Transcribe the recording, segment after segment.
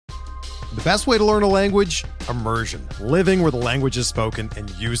The best way to learn a language? Immersion. Living where the language is spoken and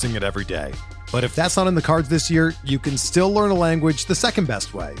using it every day. But if that's not in the cards this year, you can still learn a language the second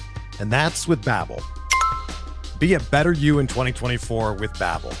best way, and that's with Babbel. Be a better you in 2024 with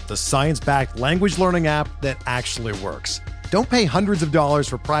Babbel, the science-backed language learning app that actually works. Don't pay hundreds of dollars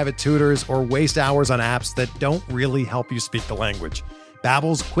for private tutors or waste hours on apps that don't really help you speak the language.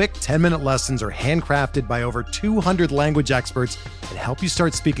 Babbel's quick 10-minute lessons are handcrafted by over 200 language experts and help you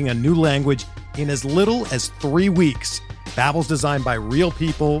start speaking a new language in as little as 3 weeks. Babbel's designed by real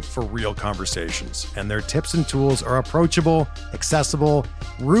people for real conversations, and their tips and tools are approachable, accessible,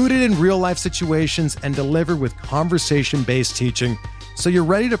 rooted in real-life situations, and delivered with conversation-based teaching, so you're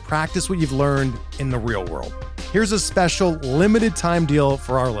ready to practice what you've learned in the real world. Here's a special limited-time deal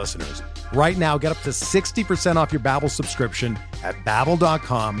for our listeners. Right now, get up to 60% off your Babbel subscription at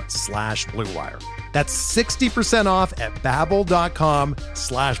babbel.com/Blue Wire. That's 60% off at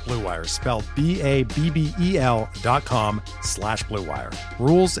babbel.com/Blue Wire, spelled BABBEL.com/Blue Wire.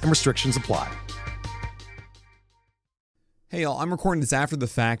 Rules and restrictions apply. Hey y'all, I'm recording this after the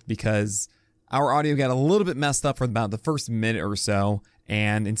fact because our audio got a little bit messed up for about the first minute or so,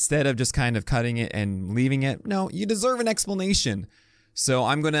 and instead of just kind of cutting it and leaving it, no, you deserve an explanation. So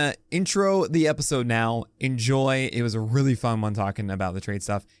I'm going to intro the episode now. Enjoy. It was a really fun one talking about the trade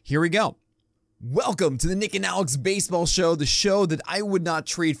stuff. Here we go. Welcome to the Nick and Alex Baseball Show, the show that I would not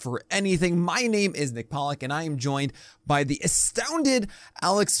trade for anything. My name is Nick Pollock, and I am joined by the astounded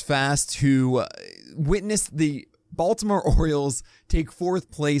Alex Fast, who witnessed the Baltimore Orioles take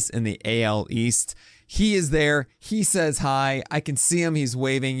fourth place in the AL East. He is there. He says hi. I can see him. He's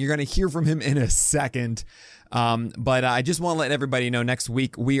waving. You're going to hear from him in a second. But I just want to let everybody know next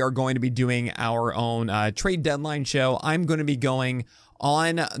week we are going to be doing our own trade deadline show. I'm going to be going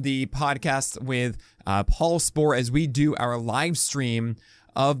on the podcast with Paul Spohr as we do our live stream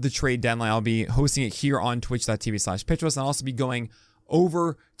of the trade deadline. I'll be hosting it here on twitch.tv/pitchwest, and I'll also be going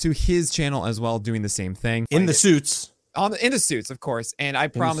over to his channel as well, doing the same thing. In the suits. In the suits, of course. And I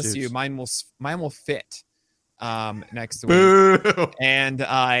promise you, mine will fit next week. And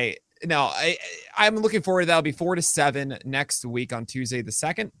I'm looking forward to that. It'll be 4 to 7 next week on Tuesday the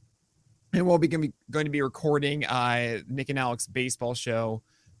 2nd. And we'll be going to be recording Nick and Alex Baseball Show,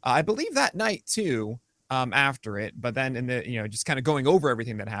 I believe that night too, after it. But then just kind of going over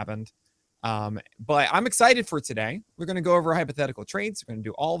everything that happened. But I'm excited for today. We're going to go over hypothetical trades. We're going to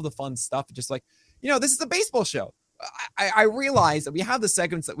do all of the fun stuff. Just like, this is a baseball show. I realize that we have the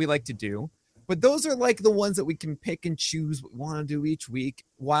segments that we like to do, but those are like the ones that we can pick and choose what we want to do each week,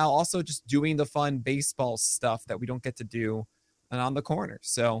 while also just doing the fun baseball stuff that we don't get to do on the corner.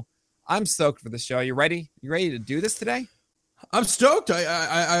 So I'm stoked for the show. You ready? You ready to do this today? I'm stoked.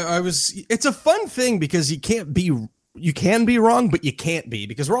 I was. It's a fun thing because you can be wrong, but you can't be,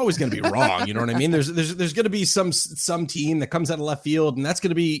 because we're always going to be wrong. You know what I mean? There's going to be some team that comes out of left field, and that's going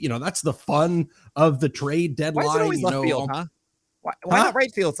to be, that's the fun of the trade deadline. Why is it always left field, huh? Why not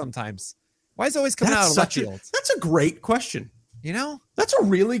right field sometimes? Why is it always coming out of left field? That's a great question. That's a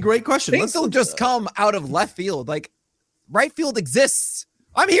really great question. Things don't just come out of left field. Like, right field exists.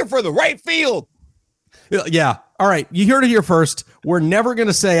 I'm here for the right field. Yeah. All right. You heard it here first. We're never going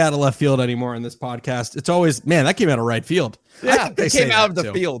to say out of left field anymore in this podcast. It's always, man, that came out of right field. Yeah, that came out of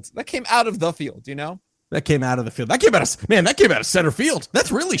the field. That came out of the field, That came out of the field. That came out of center field. That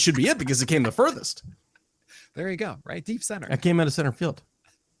really should be it, because it came the furthest. There you go. Right. Deep center. That came out of center field.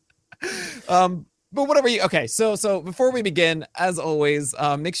 But whatever okay. So before we begin, as always,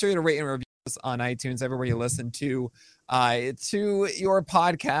 make sure to rate and review us on iTunes, everywhere you listen to your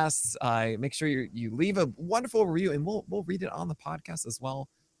podcasts. Make sure you leave a wonderful review, and we'll read it on the podcast as well.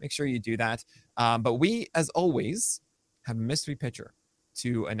 Make sure you do that. But we, as always, have a mystery pitcher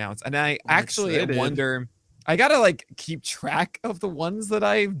to announce. And I actually wonder, I gotta keep track of the ones that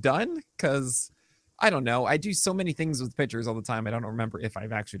I've done, because I don't know. I do so many things with pitchers all the time. I don't remember if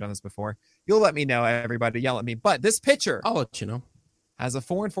I've actually done this before. You'll let me know, everybody. Yell at me. But this pitcher, I'll let you know, has a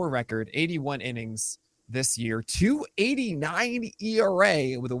 4-4 record, 81 innings this year, 2.89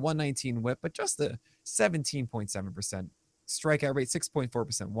 ERA with a 1.19 WHIP, but just a 17.7% strikeout rate,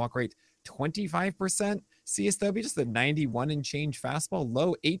 6.4% walk rate, 25% CSW, just a 91 and change fastball,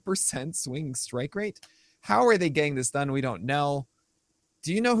 low 8% swing strike rate. How are they getting this done? We don't know.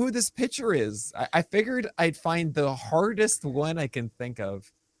 Do you know who this pitcher is? I figured I'd find the hardest one I can think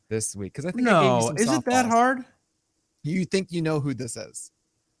of this week, because I think I gave you some is it that hard? You think you know who this is?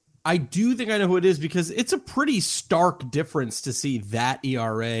 I do think I know who it is, because it's a pretty stark difference to see that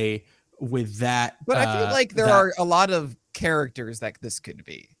ERA with that. But I feel like there are a lot of characters that this could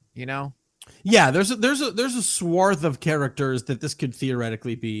be, Yeah, there's a swath of characters that this could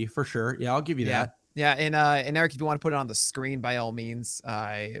theoretically be for sure. Yeah, I'll give you that. Yeah, and Eric, if you want to put it on the screen, by all means,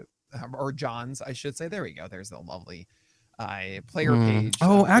 or John's, I should say. There we go. There's the lovely player page.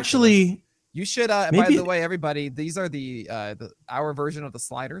 Oh, actually, you should. By the way, everybody, these are our version of the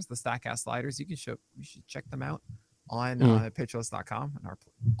sliders, the Statcast sliders. You should check them out on pitchlist.com and our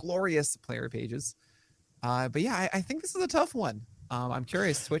glorious player pages. But yeah, I think this is a tough one. I'm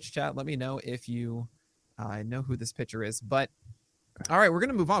curious. Twitch chat, let me know if you know who this pitcher is. But all right, we're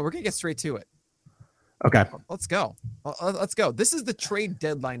gonna move on. We're gonna get straight to it. Okay, let's go. Let's go. This is the trade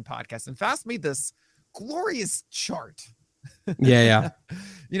deadline podcast, and Fast made this glorious chart. Yeah.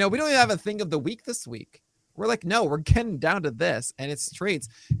 We don't even have a thing of the week this week. We're like, no, we're getting down to this, and it's trades.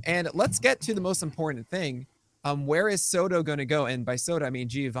 And let's get to the most important thing. Where is Soto going to go? And by Soto, I mean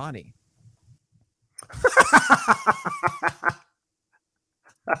Giovanni.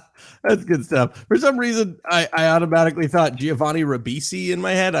 That's good stuff. For some reason, I automatically thought Giovanni Ribisi in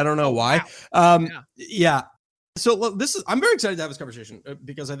my head. I don't know why. Wow. Yeah. So I'm very excited to have this conversation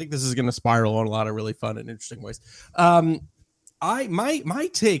because I think this is going to spiral in a lot of really fun and interesting ways. My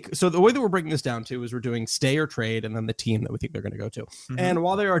take. So the way that we're breaking this down to is we're doing stay or trade, and then the team that we think they're going to go to. Mm-hmm. And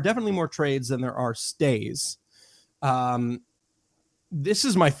while there are definitely more trades than there are stays, this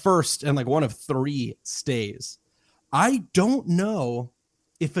is my first and one of 3 stays. I don't know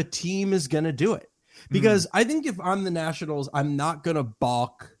if a team is going to do it, because I think if I'm the Nationals, I'm not going to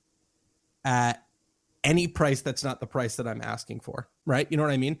balk at any price that's not the price that I'm asking for, right? You know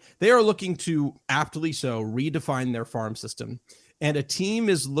what I mean? They are looking to, aptly so, redefine their farm system. And a team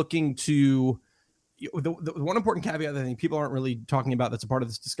is looking to, the one important caveat that I think people aren't really talking about that's a part of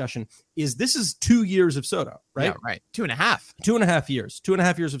this discussion is this is 2 years of Soto, right? Yeah, right. 2.5. 2.5 years.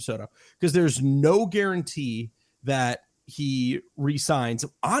 2.5 years of Soto. Because there's no guarantee that he resigns.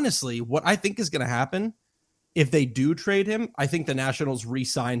 Honestly, what I think is going to happen if they do trade him, I think the Nationals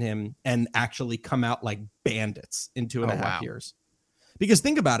re-sign him and actually come out like bandits in 2.5 years. Because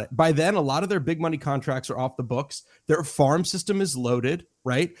think about it. By then, a lot of their big money contracts are off the books. Their farm system is loaded,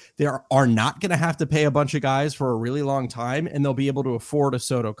 right? They are not going to have to pay a bunch of guys for a really long time, and they'll be able to afford a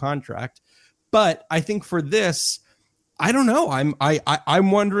Soto contract. But I think for this, I don't know.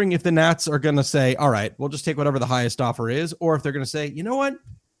 I'm wondering if the Nats are going to say, all right, we'll just take whatever the highest offer is, or if they're going to say, you know what?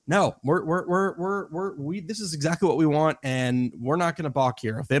 No, this is exactly what we want, and we're not going to balk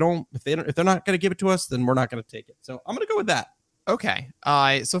here. If they're not going to give it to us, then we're not going to take it. So I'm going to go with that. Okay.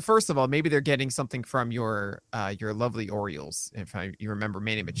 So first of all, maybe they're getting something from your lovely Orioles. If you remember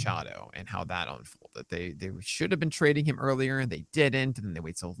Manny Machado and how that unfolded, they should have been trading him earlier, and they didn't, and then they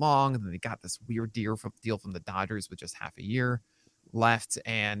wait so long, and then they got this weird deal from the Dodgers with just half a year left,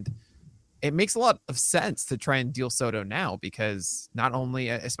 and it makes a lot of sense to try and deal Soto now, because not only,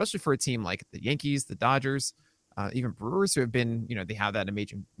 especially for a team like the Yankees, the Dodgers, even Brewers, who have been, they have that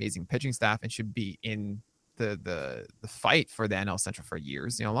amazing pitching staff and should be in the fight for the NL Central for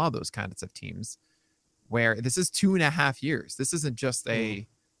years. A lot of those kinds of teams where this is 2.5 years. This isn't just a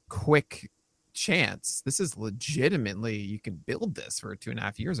quick chance. This is legitimately, you can build this for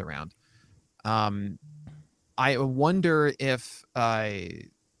 2.5 years around. I wonder if I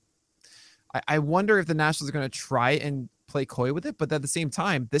wonder if the Nationals are going to try and play coy with it, but at the same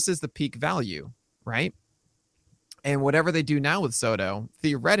time, this is the peak value, right? And whatever they do now with Soto,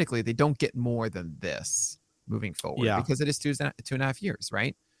 theoretically, they don't get more than this moving forward, because it is 2.5 years,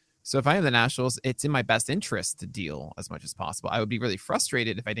 right? So if I am the Nationals, it's in my best interest to deal as much as possible. I would be really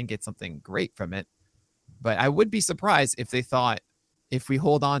frustrated if I didn't get something great from it, but I would be surprised if they thought, if we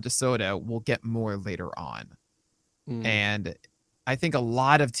hold on to Soto, we'll get more later on. And I think a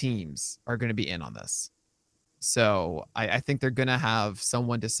lot of teams are going to be in on this. So I think they're going to have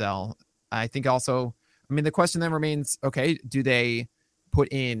someone to sell. I think also, the question then remains, okay, do they put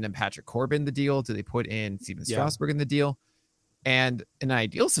in Patrick Corbin the deal? Do they put in Steven Strasburg in the deal? And in an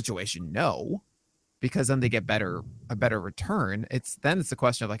ideal situation, no, because then they get a better return. It's the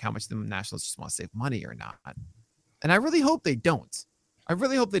question of how much the Nationals just want to save money or not. And I really hope they don't. I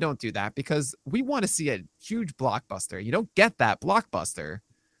really hope they don't do that, because we want to see a huge blockbuster. You don't get that blockbuster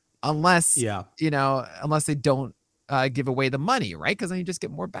unless, unless they don't give away the money, right? Because then you just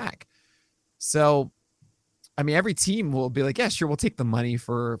get more back. So, every team will be like, yeah, sure, we'll take the money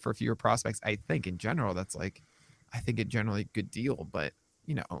for fewer prospects. I think in general, that's I think a generally good deal, but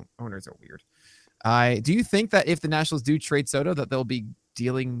owners are weird. Do you think that if the Nationals do trade Soto, that they'll be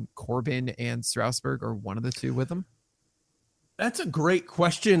dealing Corbin and Strasburg, or one of the two, with them? That's a great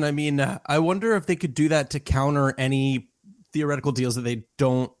question. I wonder if they could do that to counter any theoretical deals that they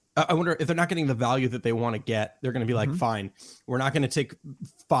don't I wonder if they're not getting the value that they want to get. They're going to be like, fine, we're not going to take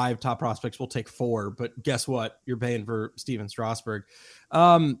 5 top prospects. We'll take 4. But guess what? You're paying for Steven Strasburg.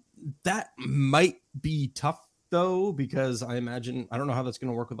 That might be tough, though, because I don't know how that's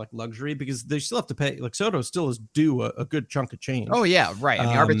going to work with like luxury, because they still have to pay. Like Soto still is due a good chunk of change. Oh, yeah, right. I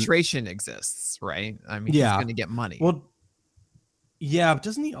mean, arbitration exists, right? I mean, he's going to get money. Well, yeah, but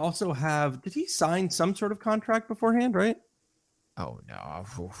doesn't he also did he sign some sort of contract beforehand, right? Oh no,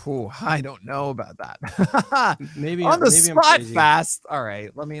 I don't know about that. maybe on the maybe spot fast. All right,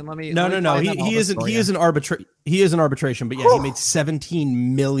 let me. No. He is an arbitration, but yeah, he made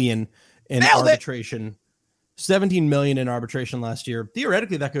 17 million in arbitration. 17 million in arbitration last year.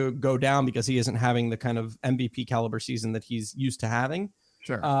 Theoretically, that could go down because he isn't having the kind of MVP caliber season that he's used to having.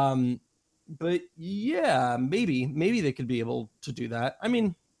 Sure. But yeah, maybe they could be able to do that. I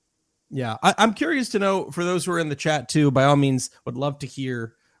mean, yeah, I'm curious to know, for those who are in the chat too, by all means, would love to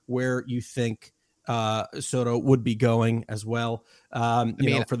hear where you think Soto would be going as well.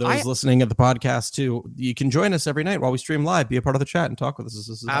 For those listening at the podcast too, you can join us every night while we stream live, be a part of the chat and talk with us. This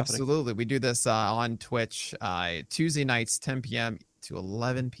is absolutely happening. We do this on Twitch Tuesday nights, 10 p.m. to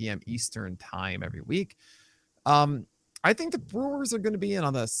 11 p.m. Eastern time every week. I think the Brewers are going to be in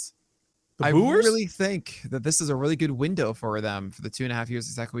on this. I really think that this is a really good window for them for the 2.5 years,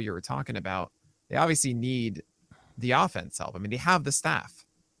 exactly what you were talking about. They obviously need the offense help. I mean, they have the staff.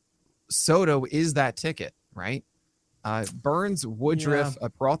 Soto is that ticket, right? Burns, Woodruff,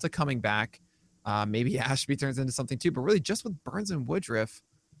 Peralta coming back. Maybe Ashby turns into something too, but really just with Burns and Woodruff,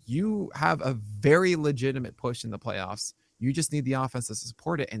 you have a very legitimate push in the playoffs. You just need the offense to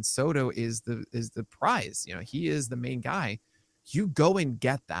support it. And Soto is the prize. You know, he is the main guy. You go and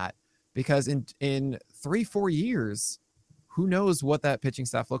get that. Because in 3-4 years, who knows what that pitching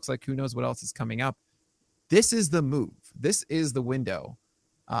staff looks like? Who knows what else is coming up? This is the move. This is the window.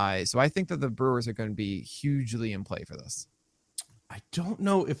 So I think that the Brewers are going to be hugely in play for this. I don't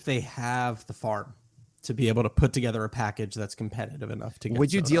know if they have the farm to be able to put together a package that's competitive enough to get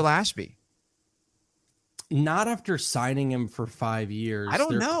Would you Soto. deal Ashby? Not after signing him for 5 years. I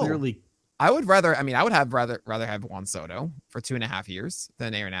don't know. Clearly... I would rather have Juan Soto for 2.5 years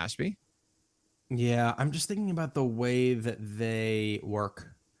than Aaron Ashby. Yeah, I'm just thinking about the way that they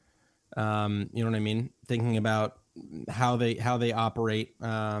work. You know what I mean? Thinking about how they operate.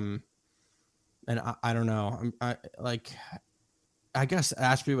 And I don't know. I guess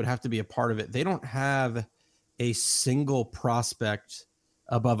Ashby would have to be a part of it. They don't have a single prospect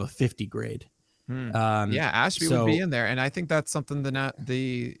above a 50 grade. Ashby would be in there, and I think that's something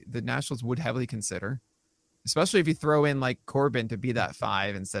the Nationals would heavily consider, especially if you throw in like Corbin to be that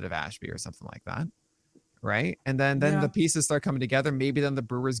 5 instead of Ashby or something like that, right? And then the pieces start coming together. Maybe then the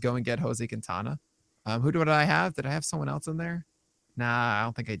Brewers go and get Jose Quintana. Who did I have? Did I have someone else in there? Nah, I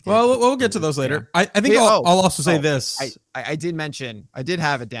don't think I did. Well, we'll get to those later. I think I'll also say this. I did mention, I did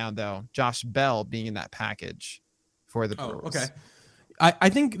have it down though, Josh Bell being in that package for the Brewers. Okay. I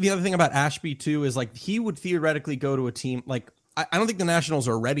think the other thing about Ashby too is like he would theoretically go to a team like I don't think the Nationals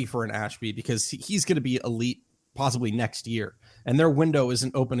are ready for an Ashby because he's going to be elite possibly next year, and their window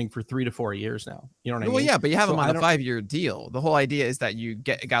isn't opening for 3 to 4 years now. You know what I mean? Well, yeah, but you have him on a 5-year deal. The whole idea is that you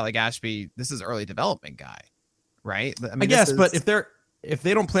get a guy like Ashby. This is early development guy, right? I mean, but if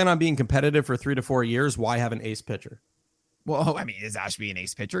they don't plan on being competitive for 3 to 4 years, why have an ace pitcher? Well, I mean, is Ashby an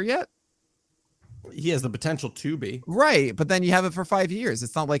ace pitcher yet? He has the potential to be. Right, but then you have it for 5 years.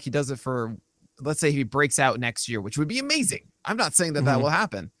 It's not like he does it for, let's say he breaks out next year, which would be amazing. I'm not saying that will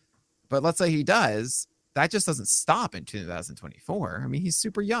happen, but let's say he does. That just doesn't stop in 2024. I mean, he's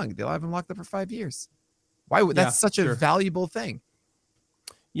super young. They'll have him locked up for 5 years. Why would that's such a valuable thing?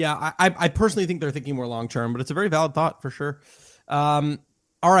 Yeah, I personally think they're thinking more long term, but it's a very valid thought for sure. All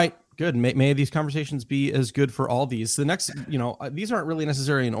right. Good. May these conversations be as good for all these. The next, these aren't really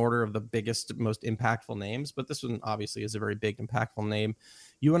necessarily in order of the biggest, most impactful names, but this one obviously is a very big, impactful name.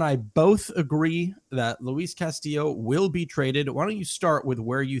 You and I both agree that Luis Castillo will be traded. Why don't you start with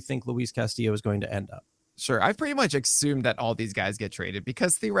where you think Luis Castillo is going to end up? Sure. I've pretty much assumed that all these guys get traded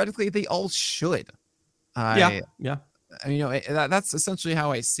because theoretically they all should. Yeah. That's essentially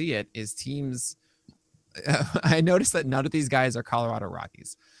how I see it is teams. I noticed that none of these guys are Colorado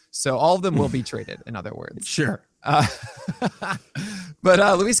Rockies. So all of them will be traded, in other words. Sure.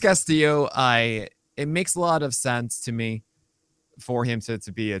 But Luis Castillo, it makes a lot of sense to me for him to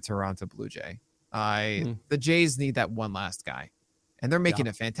be a Toronto Blue Jay. The Jays need that one last guy. And they're making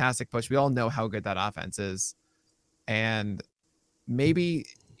a fantastic push. We all know how good that offense is. And maybe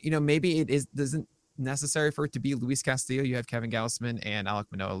it isn't necessary for it to be Luis Castillo. You have Kevin Gausman and Alek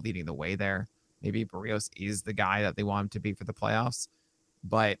Manoah leading the way there. Maybe Barrios is the guy that they want him to be for the playoffs.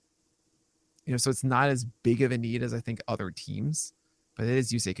 But, so it's not as big of a need as I think other teams. But it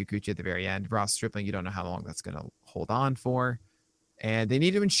is Yusei Kikuchi at the very end. Ross Stripling, you don't know how long that's going to hold on for. And they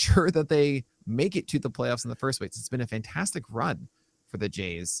need to ensure that they make it to the playoffs in the first place. It's been a fantastic run for the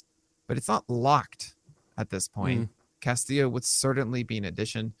Jays, but it's not locked at this point. Castillo would certainly be an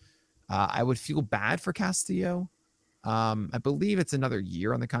addition. I would feel bad for Castillo. I believe it's another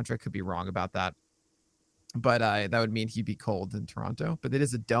year on the contract. Could be wrong about that. But that would mean he'd be cold in Toronto. But it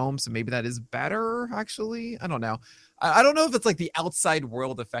is a dome, so maybe that is better, actually. I don't know. I don't know if it's like the outside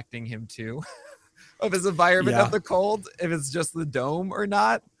world affecting him, too, of his environment of the cold, if it's just the dome or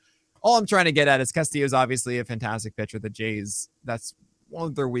not. All I'm trying to get at is Castillo's obviously a fantastic pitcher. The Jays, that's one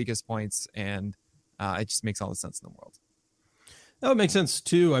of their weakest points, and it just makes all the sense in the world. That would make sense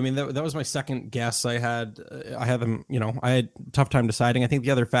too. I mean, that was my second guess. I had them, I had a tough time deciding. I think the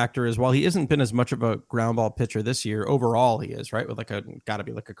other factor is, while he hasn't been as much of a ground ball pitcher this year, overall he is, right? With gotta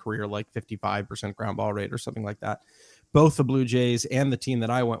be like a career, like 55% ground ball rate or something like that. Both the Blue Jays and the team that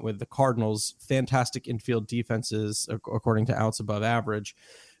I went with, the Cardinals, fantastic infield defenses, according to outs above average.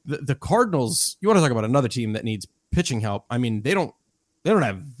 The Cardinals, you want to talk about another team that needs pitching help. I mean, they don't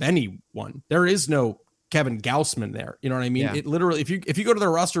have anyone. There is no Kevin Gausman there. You know what I mean? Yeah. It literally, if you go to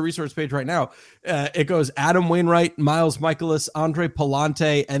their roster resource page right now, it goes Adam Wainwright, Miles Michaelis, Andre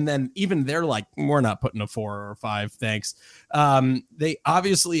Palante, and then even they're like, we're not putting a 4 or 5, thanks. They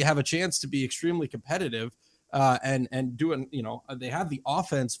obviously have a chance to be extremely competitive and doing, they have the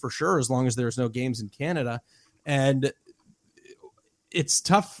offense for sure, as long as there's no games in Canada. And it's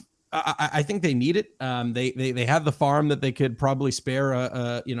tough. I think they need it. They have the farm that they could probably spare,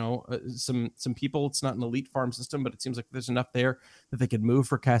 some people. It's not an elite farm system, but it seems like there's enough there that they could move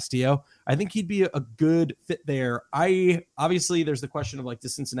for Castillo. I think he'd be a good fit there. Obviously there's the question of, like,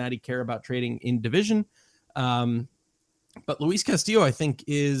 does Cincinnati care about trading in division? But Luis Castillo, I think,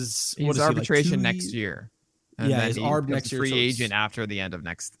 he's arbitration next year. And he's ARB next year. Free agent after the end of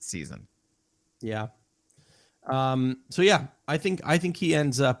next season. Yeah. So yeah, I think he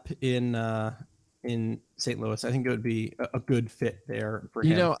ends up in St. Louis. I think it would be a good fit there for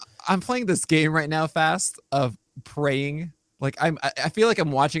him. I'm playing this game right now, fast, of praying. Like I feel like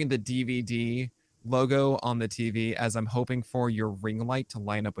I'm watching the DVD logo on the TV as I'm hoping for your ring light to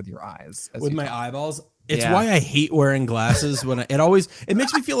line up with your eyes. With my eyeballs. It's why I hate wearing glasses. When it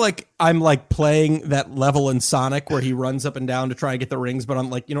makes me feel like I'm like playing that level in Sonic where he runs up and down to try and get the rings, but I'm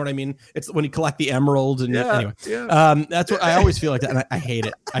like, you know what I mean? It's when you collect the emerald and anyway. Yeah. That's what I always feel like that, and I hate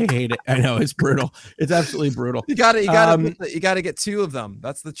it. I know, it's brutal. It's absolutely brutal. You gotta get 2 of them.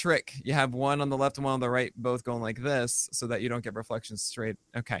 That's the trick. You have one on the left and one on the right, both going like this, so that you don't get reflections straight.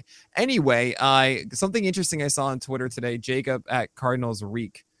 Okay. Anyway, something interesting I saw on Twitter today. Jacob at Cardinals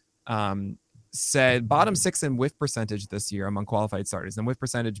Reek said bottom 6 in whiff percentage this year among qualified starters, and whiff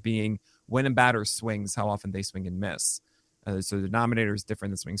percentage being when a batter swings, how often they swing and miss. So the denominator is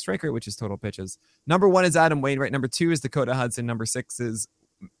different than swing strike rate, which is total pitches. Number 1 is Adam Wainwright. Number 2 is Dakota Hudson. Number 6 is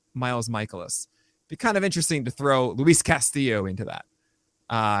Miles Michaelis. Be kind of interesting to throw Luis Castillo into that.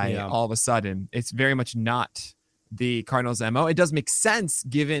 All of a sudden, it's very much not the Cardinals' MO. It does make sense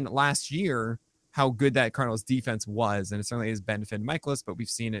given last year how good that Cardinals defense was, and it certainly has benefited Michaelis, but we've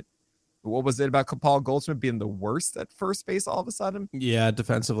seen it. What was it about Paul Goldschmidt being the worst at first base all of a sudden? Yeah,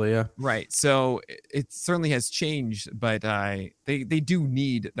 defensively, yeah. Right. So it certainly has changed, but they do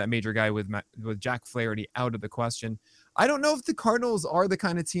need that major guy with Jack Flaherty out of the question. I don't know if the Cardinals are the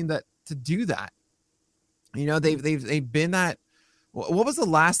kind of team that to do that. They've been that. What was the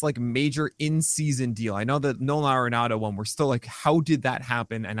last like major in-season deal? I know the Nolan Arenado one. We're still like, how did that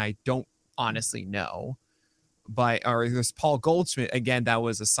happen? And I don't honestly know. Or there's Paul Goldschmidt again. That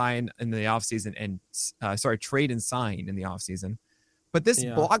was a sign in the offseason and trade and sign in the offseason. But this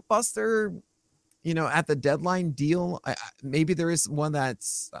blockbuster, at the deadline deal, maybe there is one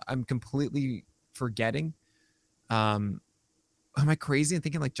that's I'm completely forgetting. Am I crazy and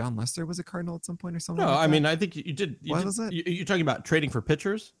thinking like John Lester was a Cardinal at some point or something? No, like I mean, I think you did. What was it? You're talking about trading for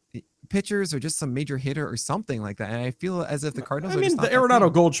pitchers? Pitchers or just some major hitter or something like that. And I feel as if the Cardinals. I mean, the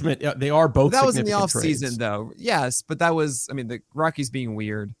Arenado Goldschmidt, they are both. That was in the offseason, though. Yes, but that was. I mean, the Rockies being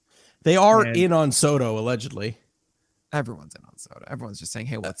weird. They are in on Soto allegedly. Everyone's in on Soto. Everyone's just saying,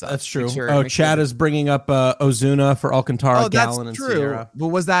 "Hey, what's up?" That's true. Chad is bringing up Ozuna for Alcantara, Gallen, and true. Sierra. But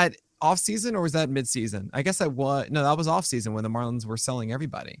was that off season or was that mid season? I guess that was off season when the Marlins were selling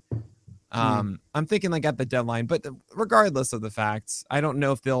everybody. I'm thinking like at the deadline, but regardless of the facts, I don't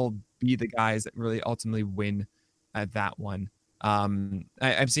know if they'll be the guys that really ultimately win at that one.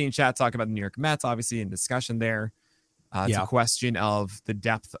 I've seen chat talk about the New York Mets, obviously in discussion there. It's a question of the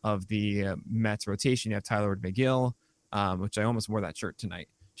depth of the Mets rotation. You have Tyler McGill, which I almost wore that shirt tonight.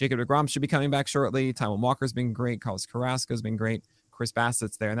 Jacob deGrom should be coming back shortly. Taijuan Walker's been great. Carlos Carrasco's been great. Chris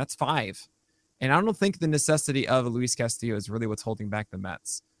Bassett's there, and that's 5. And I don't think the necessity of Luis Castillo is really what's holding back the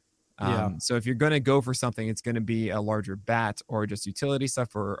Mets. So if you're going to go for something, it's going to be a larger bat or just utility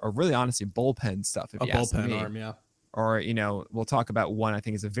stuff or really honestly bullpen stuff. If you ask me. Arm, yeah. Or, we'll talk about one I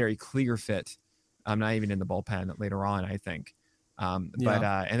think is a very clear fit. I'm not even in the bullpen later on, I think. And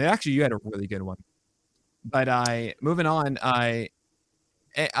actually you had a really good one. But moving on, Andrew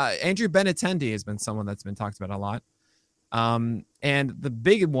Benintendi has been someone that's been talked about a lot. And the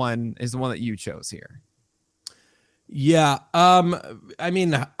big one is the one that you chose here. Yeah. I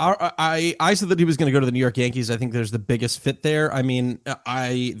mean, I said that he was going to go to the New York Yankees. I think there's the biggest fit there. I mean,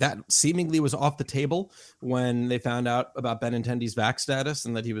 that seemingly was off the table when they found out about Benintendi's vax status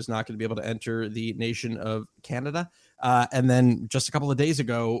and that he was not going to be able to enter the nation of Canada. And then just a couple of days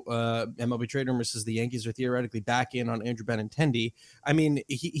ago, MLB Trade Rumors says the Yankees are theoretically back in on Andrew Benintendi. I mean,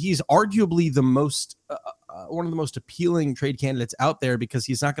 he's arguably the most one of the most appealing trade candidates out there because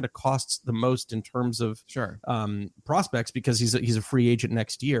he's not going to cost the most in terms of prospects because he's a free agent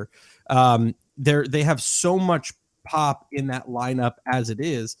next year. They have so much pop in that lineup as it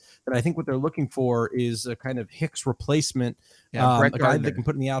is that I think what they're looking for is a kind of Hicks replacement, a guy that can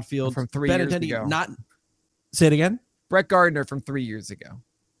put in the outfield from 3 years ago. Say it again. Brett Gardner from 3 years ago.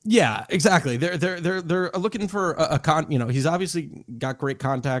 Yeah, exactly. They're looking for he's obviously got great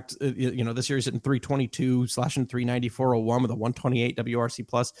contact. This year he's hitting 322, slashing 390, 401 with a 128 WRC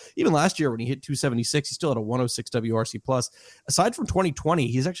plus. Even last year when he hit 276, he still had a 106 WRC plus. Aside from 2020,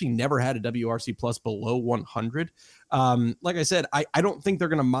 he's actually never had a WRC plus below 100. Like I said, I don't think they're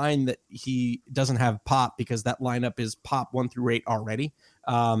going to mind that he doesn't have pop because that lineup is pop 1 through 8 already.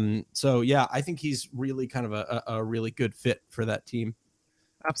 So yeah, I think he's really kind of a really good fit for that team.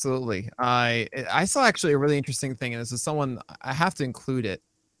 Absolutely. I saw actually a really interesting thing, and this is someone I have to include it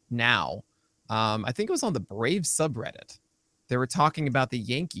now. I think it was on the Braves subreddit. They were talking about the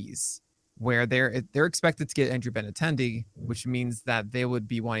Yankees, where they're expected to get Andrew Benintendi, which means that they would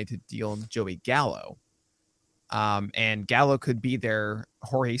be wanting to deal Joey Gallo. And Gallo could be their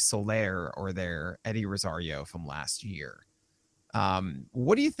Jorge Soler or their Eddie Rosario from last year.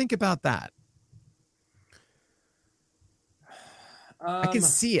 What do you think about that? I can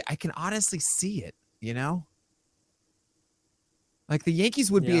see it. I can honestly see it, Like the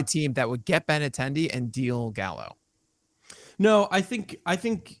Yankees would be a team that would get Benintendi and deal Gallo. No, I think I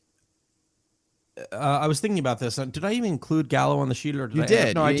was thinking about this. Did I even include Gallo on the sheet? Or you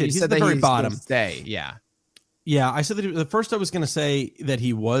did. No, I did. He's at the very bottom. Stay. Yeah. Yeah, I said that the first I was going to say that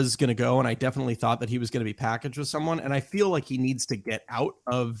he was going to go, and I definitely thought that he was going to be packaged with someone, and I feel like he needs to get out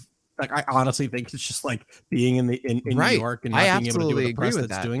of. Like I honestly think it's just like being in New York and not being able to do the press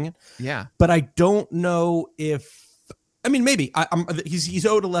that's doing it. Yeah, but I don't know if. I mean, maybe he's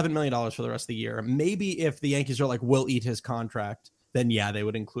owed $11 million for the rest of the year. Maybe if the Yankees are like, we'll eat his contract, then yeah, they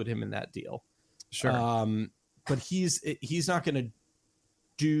would include him in that deal. Sure. But he's not going to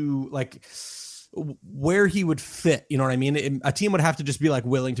do like where he would fit. You know what I mean? A team would have to just be like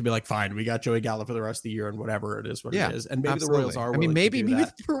willing to be like, fine, we got Joey Gallo for the rest of the year and whatever it is, it is. And maybe the Royals are. Maybe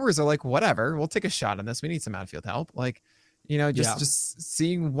the Brewers are like, whatever, we'll take a shot on this. We need some outfield help. Like, just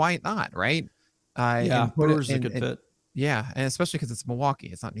seeing why not, right? Brewers is a good fit. Yeah, and especially because it's Milwaukee,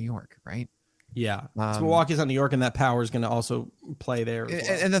 it's not New York, right? Yeah, it's Milwaukee's not New York, and that power is going to also play there. As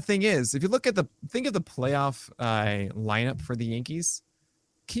well. And the thing is, if you look at the playoff lineup for the Yankees,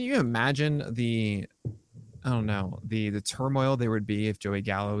 can you imagine the turmoil there would be if Joey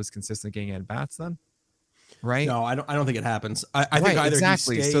Gallo was consistently getting at bats then? Right? No, I don't think it happens. I think either he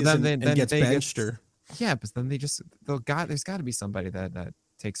stays and gets benched or but then there's got to be somebody that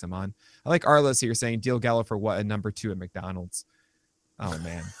takes him on. I like Arlos here saying deal Gallo for what, a number 2 at McDonald's. Oh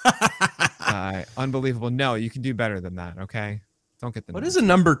man. Unbelievable. No, you can do better than that. Okay. Don't get the What is a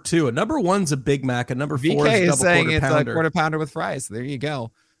number 2? A number 1's a Big Mac. A number 4 is a double saying quarter it's pounder. a quarter pounder with fries. There you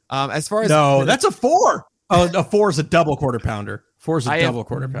go. As far as that's a 4. Oh, a 4 is a double quarter pounder. 4 is a double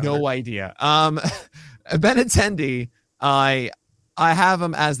quarter pounder. No idea. Benintendi, I have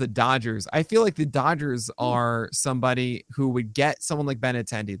him as the Dodgers. I feel like the Dodgers are somebody who would get someone like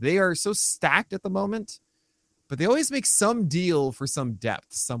Benintendi. They are so stacked at the moment, but they always make some deal for some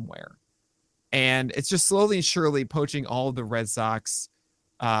depth somewhere. And it's just slowly and surely poaching all of the Red Sox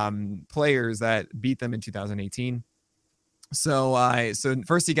players that beat them in 2018. So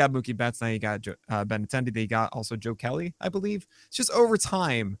first you got Mookie Betts, now you got Benintendi, they got also Joe Kelly, I believe. It's just over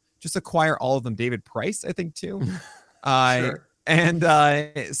time, just acquire all of them. David Price, I think, too. Sure. And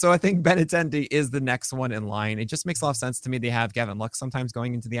so I think Benintendi is the next one in line. It just makes a lot of sense to me. They have Gavin Lux sometimes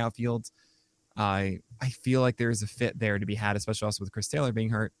going into the outfield. I feel like there's a fit there to be had, especially also with Chris Taylor being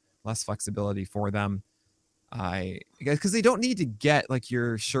hurt, less flexibility for them. Because they don't need to get like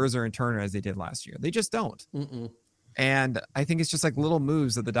your Scherzer and Turner as they did last year. They just don't. Mm-mm. And I think it's just like little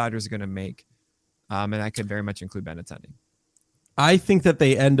moves that the Dodgers are going to make. And that could very much include Benintendi. I think that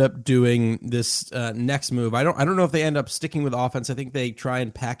they end up doing this next move. I don't know if they end up sticking with offense. I think they try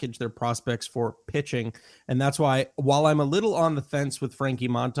and package their prospects for pitching, and that's why, while I'm a little on the fence with Frankie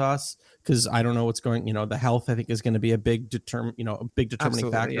Montas, because I don't know what's going, the health I think is going to be a big determining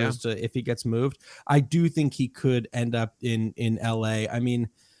Absolutely, factor yeah. as to if he gets moved. I do think he could end up in LA. I mean,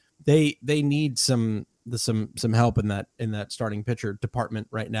 they need some help in that starting pitcher department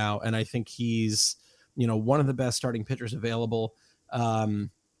right now, and I think he's one of the best starting pitchers available.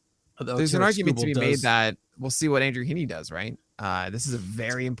 There's an argument to be made that we'll see what Andrew Heaney does, right? This is a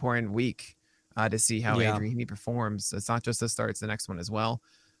very important week to see how Andrew Heaney performs. It's not just the start, it's the next one as well.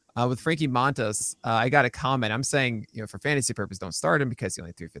 With Frankie Montas, I got a comment. I'm saying, for fantasy purpose, don't start him because he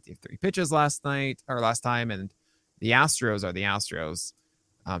only threw 53 pitches last time, and the Astros are the Astros.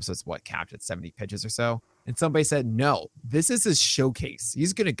 So it's capped at 70 pitches or so. And somebody said, no, this is his showcase.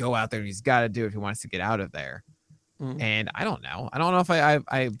 He's going to go out there and he's got to do it if he wants to get out of there. And I don't know. I don't know if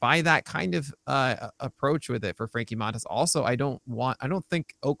I buy that kind of approach with it for Frankie Montas. Also, I don't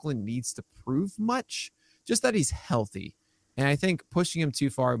think Oakland needs to prove much, just that he's healthy. And I think pushing him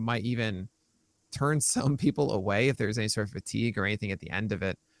too far might even turn some people away if there's any sort of fatigue or anything at the end of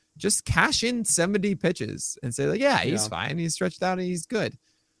it. Just cash in 70 pitches and say, he's fine. He's stretched out and he's good.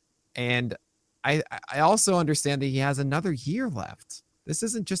 And I also understand that he has another year left. This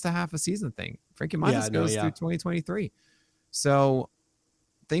isn't just a half a season thing. Frankie Montas goes through 2023. So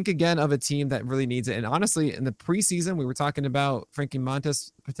think again of a team that really needs it. And honestly, in the preseason, we were talking about Frankie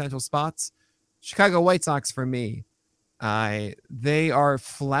Montas potential spots. Chicago White Sox, for me, they are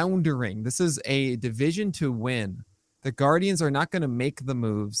floundering. This is a division to win. The Guardians are not going to make the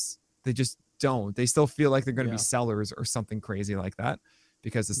moves. They just don't. They still feel like they're going to be sellers or something crazy like that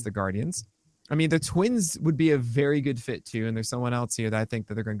because it's the Guardians. I mean, the Twins would be a very good fit too, and there's someone else here that I think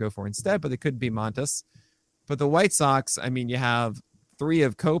that they're going to go for instead, but it could be Montas. But the White Sox, I mean, you have three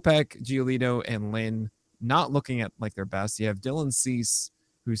of Kopech, Giolito, and Lynn not looking at like their best. You have Dylan Cease,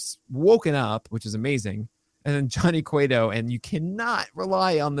 who's woken up, which is amazing, and then Johnny Cueto, and you cannot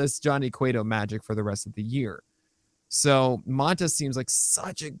rely on this Johnny Cueto magic for the rest of the year. So Montas seems like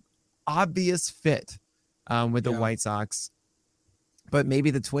such an obvious fit with the White Sox. But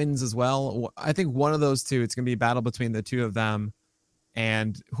maybe the Twins as well. I think one of those two, it's going to be a battle between the two of them.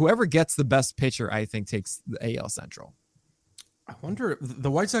 And whoever gets the best pitcher, I think, takes the AL Central. I wonder,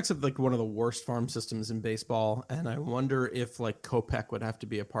 the White Sox have like one of the worst farm systems in baseball. And I wonder if like Kopech would have to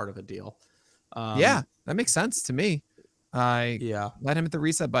be a part of a deal. That makes sense to me. Let him hit the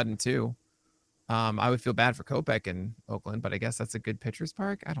reset button too. I would feel bad for Kopech in Oakland, but I guess that's a good pitcher's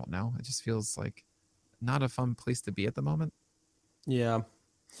park. I don't know. It just feels like not a fun place to be at the moment. Yeah,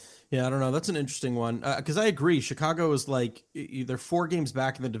 I don't know. That's an interesting one because I agree. Chicago is like they're 4 games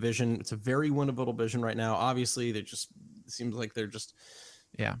back in the division. It's a very winnable division right now. Obviously, it seems like they're just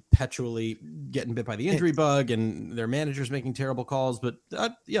perpetually getting bit by the injury bug, and their manager's making terrible calls. But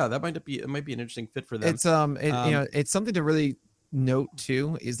that might be an interesting fit for them. It's it's something to really note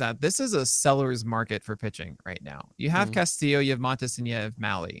too is that this is a seller's market for pitching right now. You have Castillo, you have Montas, and you have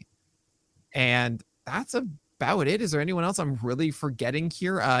Mahle, and that's about it. Is there anyone else I'm really forgetting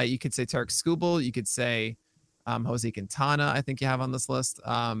here? You could say Tarek Skubal. You could say Jose Quintana, I think you have on this list.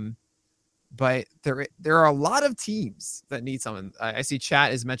 But there are a lot of teams that need someone. I see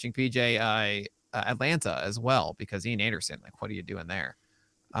chat is mentioning PJ Atlanta as well because Ian Anderson, like, what are you doing there?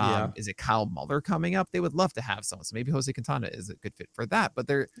 Is it Kyle Muller coming up? They would love to have someone. So maybe Jose Quintana is a good fit for that. But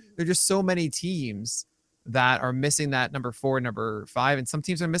there are just so many teams that are missing that number 4, number 5, and some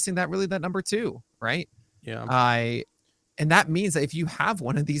teams are missing that number 2, right? Yeah. And that means that if you have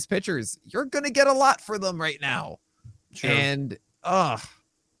one of these pitchers, you're going to get a lot for them right now. Sure. And, I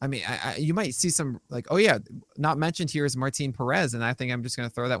mean, you might see some like, not mentioned here is Martin Perez. And I think I'm just going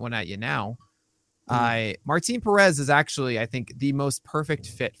to throw that one at you now. Martin Perez is actually, I think, the most perfect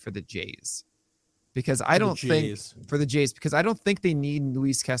fit for the Jays because I don't think they need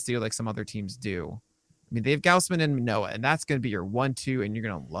Luis Castillo like some other teams do. I mean, they have Gausman and Manoah, and that's going to be your 1-2, and you're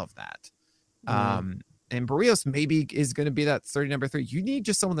going to love that. And Barrios maybe is going to be that 30 number 3. You need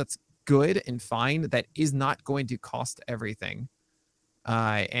just someone that's good and fine that is not going to cost everything.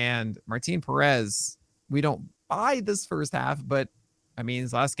 And Martin Perez, we don't buy this first half, but I mean,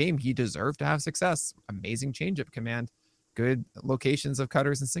 his last game, he deserved to have success. Amazing changeup command, good locations of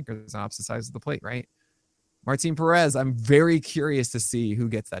cutters and sinkers on opposite sides of the plate, right? Martin Perez, I'm very curious to see who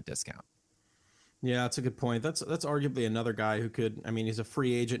gets that discount. Yeah, that's a good point. That's arguably another guy who could. I mean, he's a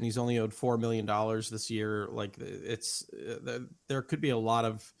free agent and he's only owed $4 million this year. Like, there could be a lot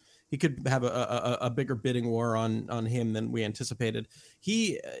of. He could have a bigger bidding war on him than we anticipated.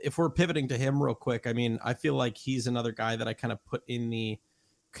 If we're pivoting to him real quick, I mean, I feel like he's another guy that I kind of put in the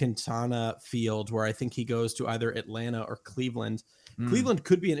Quintana field, where I think he goes to either Atlanta or Cleveland. Cleveland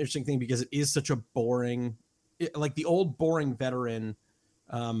could be an interesting thing because it is such a boring, like the old boring veteran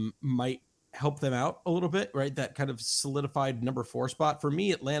might help them out a little bit, right? That kind of solidified number 4 spot. For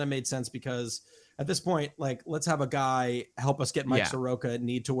me, Atlanta made sense because at this point, like, let's have a guy help us get Mike Soroka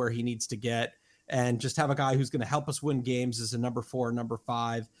need to where he needs to get, and just have a guy who's going to help us win games as a number 4, number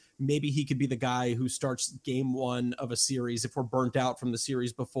 5. Maybe he could be the guy who starts game 1 of a series if we're burnt out from the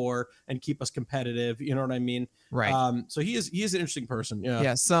series before and keep us competitive. You know what I mean? Right. So he is an interesting person. Yeah.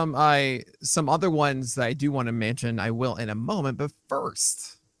 Yeah. Some other ones that I do want to mention, I will in a moment, but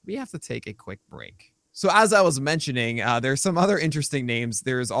first we have to take a quick break. So as I was mentioning, there's some other interesting names.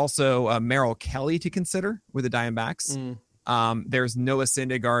 There's also Merrill Kelly to consider with the Diamondbacks. There's Noah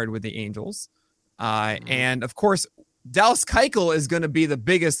Syndergaard with the Angels. And of course, Dallas Keuchel is going to be the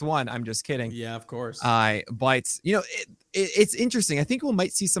biggest one. I'm just kidding. Yeah, of course. But you know, it's interesting. I think we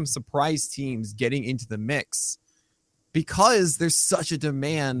might see some surprise teams getting into the mix because there's such a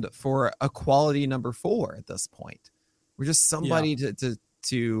demand for a quality number 4 at this point. We're just somebody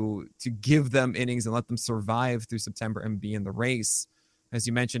to give them innings and let them survive through September and be in the race. As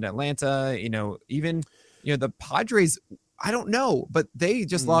you mentioned, Atlanta, even the Padres, I don't know, but they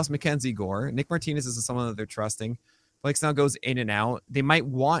just lost Mackenzie Gore. Nick Martinez is someone that they're trusting. Blake Snell goes in and out. They might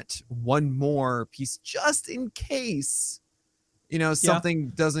want one more piece just in case, something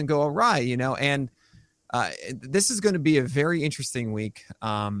doesn't go awry, and this is going to be a very interesting week.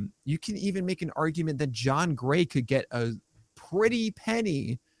 You can even make an argument that John Gray could get a pretty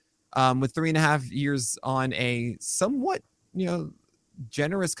penny with 3.5 years on a somewhat,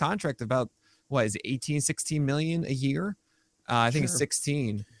 generous contract. About what is it, 16 million a year? I think it's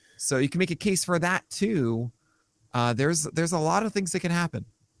 16. So you can make a case for that too. There's a lot of things that can happen.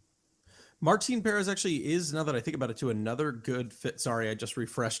 Martin Perez actually is, now that I think about it, too, another good fit. Sorry, I just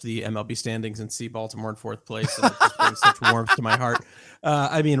refreshed the MLB standings and see Baltimore in 4th place. And it just brings such warmth to my heart.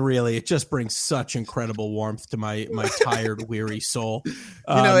 I mean, really, it just brings such incredible warmth to my tired, weary soul.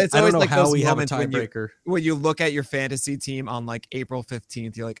 It's always like how those we have a moments tiebreaker. When you look at your fantasy team on like April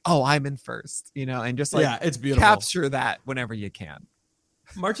 15th, you're like, oh, I'm in first, and just like, it's beautiful. Capture that whenever you can.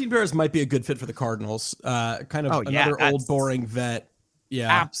 Martin Perez might be a good fit for the Cardinals. Kind of another old, boring vet. Yeah,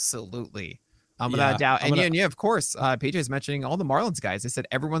 absolutely. Without a doubt. And of course, PJ is mentioning all the Marlins guys. They said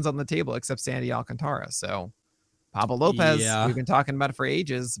everyone's on the table except Sandy Alcantara. So Pablo Lopez, we've been talking about it for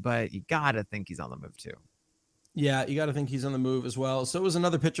ages, but you got to think he's on the move too. Yeah, you got to think he's on the move as well. So was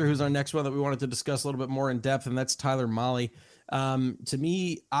another pitcher who's our next one that we wanted to discuss a little bit more in depth, and that's Tyler Mahle. To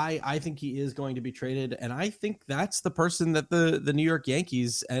me, I think he is going to be traded, and I think that's the person that the New York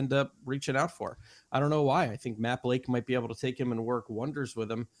Yankees end up reaching out for. I don't know why. I think Matt Blake might be able to take him and work wonders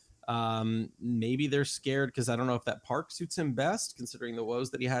with him. Maybe they're scared because I don't know if that park suits him best, considering the woes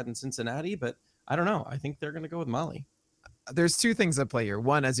that he had in Cincinnati, but I don't know. I think they're going to go with Mahle. There's two things at play here.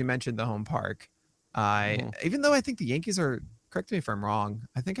 One, as you mentioned, the home park. Even though I think the Yankees are, correct me if I'm wrong,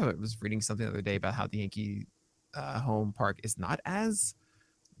 I think I was reading something the other day about how the Yankee home park is not as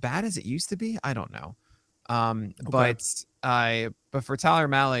bad as it used to be. I don't know. But for Tyler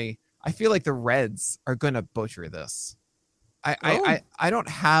Mahle, I feel like the Reds are going to butcher this. I don't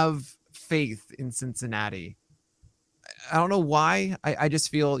have faith in Cincinnati. I don't know why. I just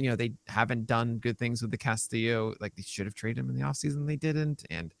feel, they haven't done good things with the Castillo. Like, they should have traded him in the offseason. They didn't.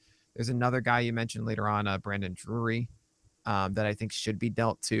 And there's another guy you mentioned later on, Brandon Drury, that I think should be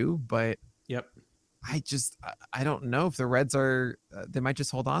dealt too. But I don't know if the Reds are, they might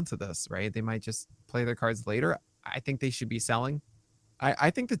just hold on to this, right? They might just play their cards later. I think they should be selling.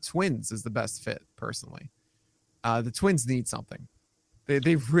 I think the Twins is the best fit, personally. The Twins need something.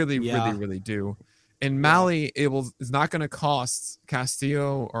 They really do. And Mahle is not going to cost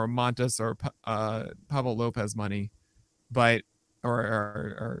Castillo or Montes or Pablo Lopez money, but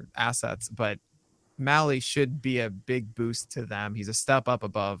or assets. But Mahle should be a big boost to them. He's a step up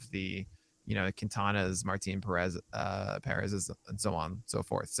above the Quintana's, Martin Perez's, and so on and so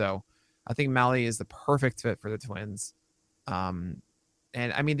forth. So I think Mahle is the perfect fit for the Twins.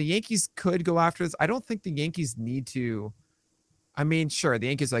 And I mean, the Yankees could go after this. I don't think the Yankees need to. I mean, sure, the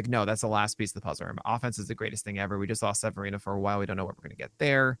Yankees are like, no, that's the last piece of the puzzle. Offense is the greatest thing ever. We just lost Severino for a while. We don't know what we're going to get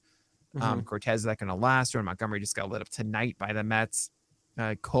there. Cortez, is that going to last? Or Montgomery just got lit up tonight by the Mets.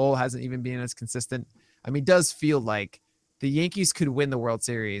 Cole hasn't even been as consistent. I mean, it does feel like the Yankees could win the World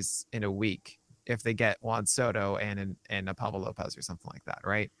Series in a week. if they get Juan Soto and a Pablo Lopez or something like that,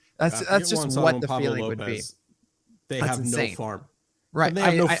 right? That's just Juan Soto what and the Pablo feeling Lopez, would be. They That's have insane. no farm. Right. And they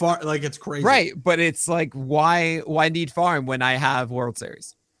have no farm. Like, it's crazy. Right. But it's like, why need farm when I have World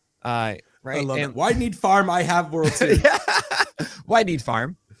Series? Right. I love it. Why need farm? I have World Series. Why need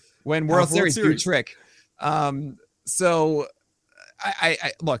farm when World Series do trick? So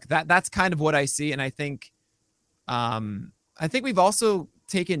I look, that's kind of what I see. And I think we've also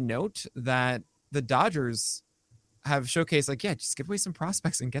taken note that the Dodgers have showcased, like, yeah, just give away some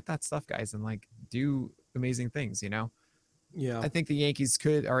prospects and get that stuff, guys, and like do amazing things, Yeah. I think the Yankees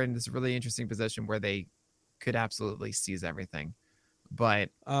are in this really interesting position where they could absolutely seize everything.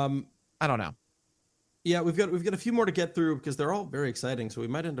 But I don't know. Yeah, we've got a few more to get through because they're all very exciting. So we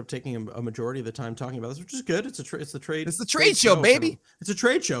might end up taking a majority of the time talking about this, which is good. It's the trade show, baby. It's a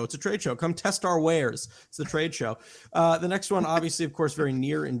trade show. Come test our wares. It's the trade show. The next one, obviously, of course, very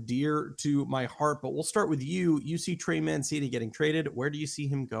near and dear to my heart. But we'll start with you. You see Trey Mancini getting traded. Where do you see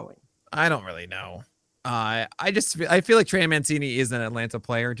him going? I don't really know. I feel like Trey Mancini is an Atlanta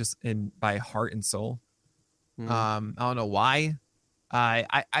player just by heart and soul. I don't know why. I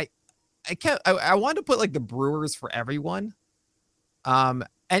wanted to put like the Brewers for everyone.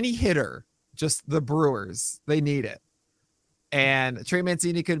 Any hitter, just the Brewers, they need it. And Trey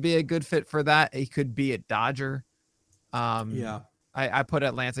Mancini could be a good fit for that. He could be a Dodger. I put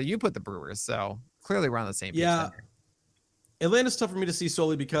Atlanta. You put the Brewers, so clearly we're on the same page. Yeah. Atlanta's tough for me to see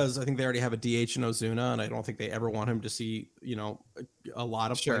solely because I think they already have a DH in Ozuna, and I don't think they ever want him to see, a lot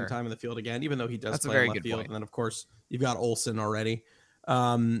of playing time in the field again, even though he does play in left field. And then, of course, you've got Olsen already.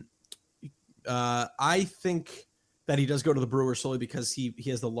 I think that he does go to the Brewers solely because he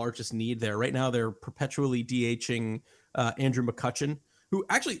has the largest need there. Right now, they're perpetually DHing Andrew McCutchen, who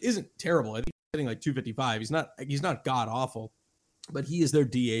actually isn't terrible. I think he's hitting like 255. He's not god awful, but he is their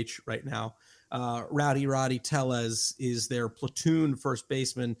DH right now. Rowdy Tellez is their platoon first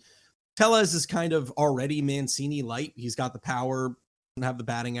baseman. Tellez is kind of already Mancini light. He's got the power, doesn't have the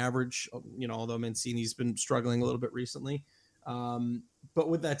batting average, although Mancini's been struggling a little bit recently. But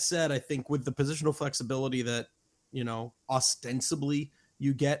with that said, I think with the positional flexibility that, ostensibly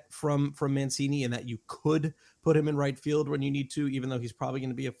you get from Mancini, and that you could put him in right field when you need to, even though he's probably going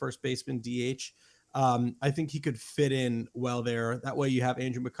to be a first baseman DH. I think he could fit in well there. That way you have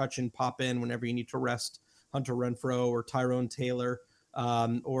Andrew McCutchen pop in whenever you need to rest Hunter Renfroe or Tyrone Taylor,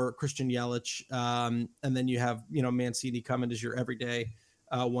 or Christian Yelich. And then you have, Mancini coming as your everyday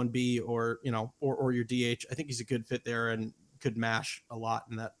 1B or your DH. I think he's a good fit there and could mash a lot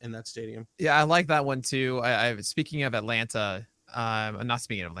in that stadium. Yeah, I like that one too. I speaking of Atlanta, I'm not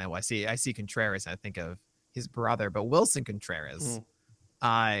speaking of Atlanta. I see Contreras and I think of his brother, but Wilson Contreras.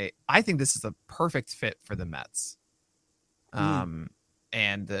 I think this is a perfect fit for the Mets. And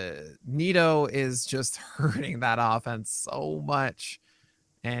Nito is just hurting that offense so much.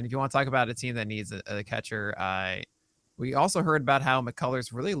 And if you want to talk about a team that needs a catcher, we also heard about how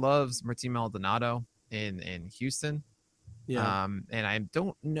McCullers really loves Martin Maldonado in Houston. Yeah. And I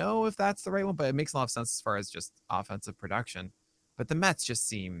don't know if that's the right one, but it makes a lot of sense as far as just offensive production. But the Mets just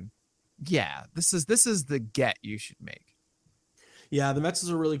seem, this is the get you should make. Yeah, the Mets is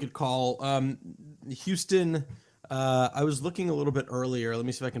a really good call. Houston, I was looking a little bit earlier. Let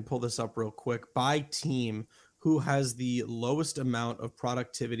me see if I can pull this up real quick. By team, who has the lowest amount of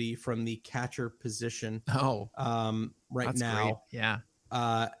productivity from the catcher position right now. Great. Yeah.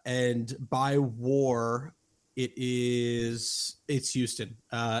 And by WAR, it's Houston.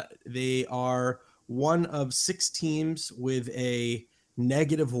 They are one of 6 teams with a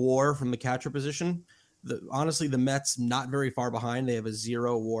negative WAR from the catcher position. Honestly, the Mets not very far behind. They have a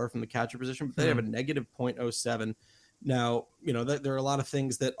 0 WAR from the catcher position, but they have a negative .07. Now, there are a lot of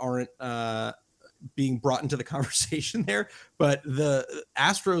things that aren't being brought into the conversation there, but the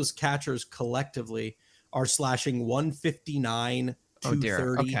Astros catchers collectively are slashing 159,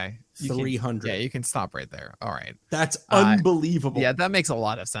 230, okay. 300. You can stop right there. All right. That's unbelievable. Yeah, that makes a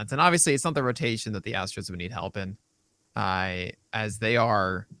lot of sense. And obviously, it's not the rotation that the Astros would need help in, as they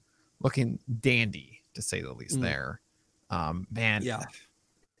are looking dandy, to say the least there. Man,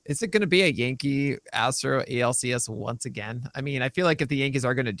 is it going to be a Yankee Astro ALCS once again? I mean, I feel like if the Yankees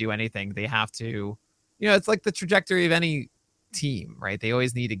are going to do anything, they have to, it's like the trajectory of any team, right? They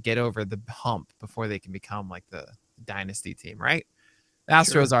always need to get over the hump before they can become like the dynasty team, right? The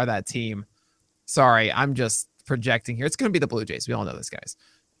Astros are that team. Sorry, I'm just projecting here. It's going to be the Blue Jays. We all know this, guys.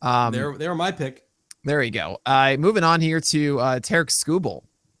 They're my pick. There you go. Moving on here to Tarek Skubal.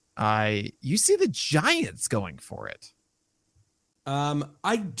 You see the Giants going for it.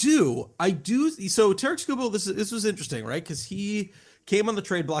 I do. So Tarek Skubal, this was interesting, right? Because he came on the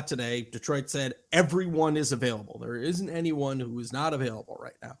trade block today. Detroit said everyone is available. There isn't anyone who is not available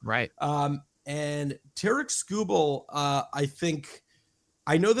right now. Right. And Tarek Skubal,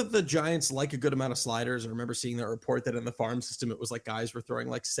 I know that the Giants like a good amount of sliders. I remember seeing that report that in the farm system, it was like guys were throwing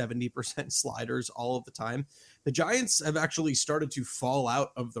like 70% sliders all of the time. The Giants have actually started to fall out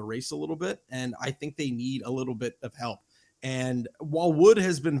of the race a little bit, and I think they need a little bit of help. And while Wood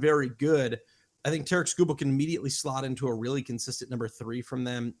has been very good, I think Tarek Skubal can immediately slot into a really consistent number 3 from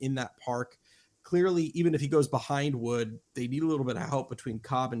them in that park. Clearly, even if he goes behind Wood, they need a little bit of help between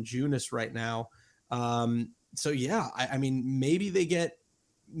Cobb and Junis right now. So yeah, I mean, maybe they get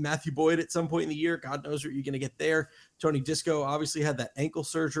Matthew Boyd at some point in the year. God knows what you're going to get there. Tony Disco obviously had that ankle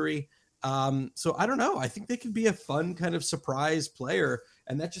surgery. So I don't know. I think they could be a fun kind of surprise player.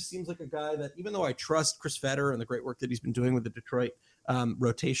 And that just seems like a guy that, even though I trust Chris Fetter and the great work that he's been doing with the Detroit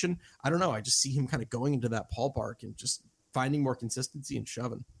rotation, I don't know. I just see him kind of going into that ballpark and just finding more consistency and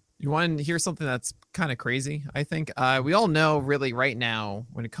shoving. You want to hear something that's kind of crazy? I think we all know really right now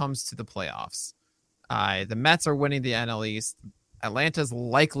when it comes to the playoffs, the Mets are winning the NL East. Atlanta's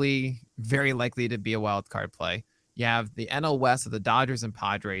very likely to be a wild card play. You have the NL West of the Dodgers and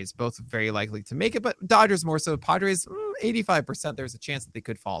Padres, both very likely to make it, but Dodgers more so. Padres, 85%, there's a chance that they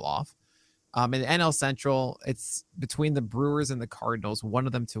could fall off. In the NL Central, it's between the Brewers and the Cardinals, one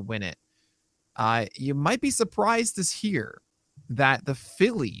of them to win it. You might be surprised to hear that the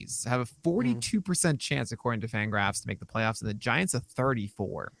Phillies have a 42% chance, according to Fangraphs, to make the playoffs, and the Giants a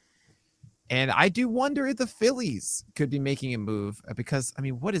 34%. And I do wonder if the Phillies could be making a move because, I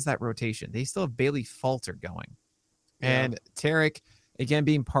mean, what is that rotation? They still have Bailey Falter going. Yeah. And Tarek, again,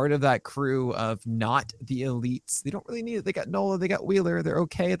 being part of that crew of not the elites. They don't really need it. They got Nola, they got Wheeler. They're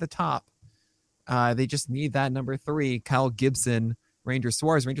okay at the top. They just need that number 3, Kyle Gibson, Ranger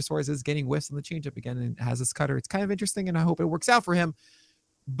Suarez. Ranger Suarez is getting whiffs on the changeup again and has his cutter. It's kind of interesting, and I hope it works out for him.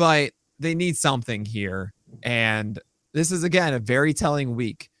 But they need something here. And this is, again, a very telling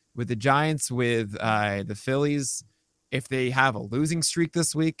week. With the Giants, with the Phillies, if they have a losing streak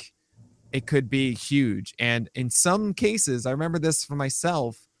this week, it could be huge. And in some cases, I remember this for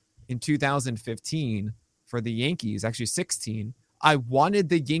myself in 2015 for the Yankees, actually 16. I wanted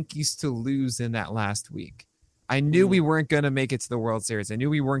the Yankees to lose in that last week. I knew we weren't going to make it to the World Series. I knew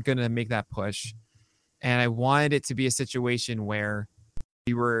we weren't going to make that push. And I wanted it to be a situation where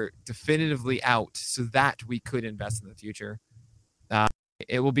we were definitively out so that we could invest in the future.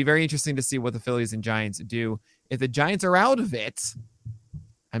 It will be very interesting to see what the Phillies and Giants do. If the Giants are out of it,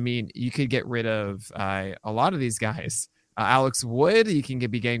 I mean, you could get rid of a lot of these guys. Alex Wood, you can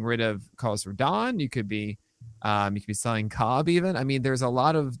be getting rid of Carlos Rodon. You could be selling Cobb even. I mean, there's a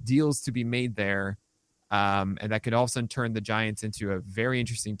lot of deals to be made there, and that could also turn the Giants into a very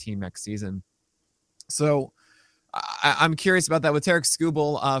interesting team next season. So I'm curious about that with Tarek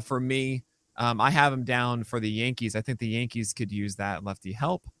Skubal. For me, I have him down for the Yankees. I think the Yankees could use that lefty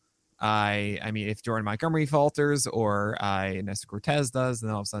help. I mean, if Jordan Montgomery falters or Nestor Cortez does,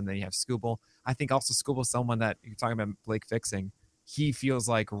 then all of a sudden then you have Skubal. I think also Skubal is someone that you're talking about Blake fixing. He feels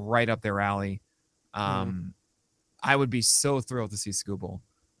like right up their alley. I would be so thrilled to see Skubal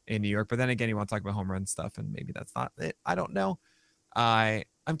in New York. But then again, you want to talk about home run stuff, and maybe that's not it. I don't know.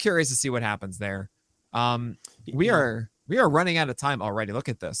 I'm curious to see what happens there. We are running out of time already. Look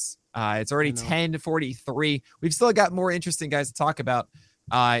at this. It's already 10:43. We've still got more interesting guys to talk about.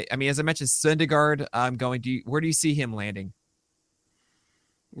 I mean, as I mentioned, Syndergaard, where do you see him landing?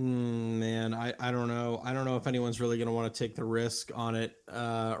 Man, I don't know. I don't know if anyone's really going to want to take the risk on it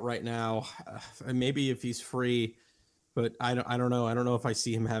right now. Maybe if he's free, but I don't know. I don't know if I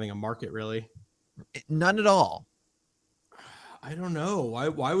see him having a market really. None at all. I don't know.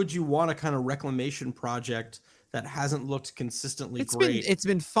 Why would you want a kind of reclamation project that hasn't looked consistently great? It's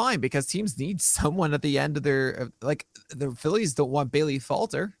been fine because teams need someone at the end of their, like the Phillies don't want Bailey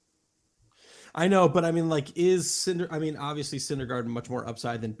Falter. I know, but I mean, obviously Syndergaard much more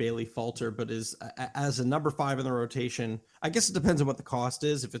upside than Bailey Falter, but is as a number 5 in the rotation. I guess it depends on what the cost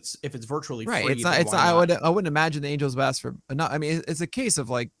is. If it's virtually right, free, it's not. I wouldn't imagine the Angels would ask for. I mean, it's a case of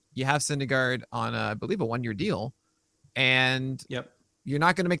like you have Syndergaard on I believe a 1-year deal, and you're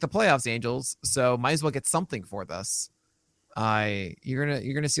not going to make the playoffs, Angels. So might as well get something for this. You're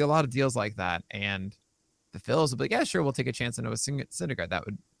gonna see a lot of deals like that, and the Phils will be like, yeah, sure, we'll take a chance on a Syndergaard. That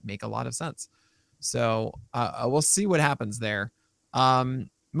would make a lot of sense. So we'll see what happens there.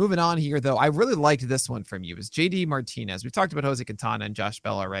 Moving on here, though, I really liked this one from you. Is JD Martinez. We've talked about Jose Quintana and Josh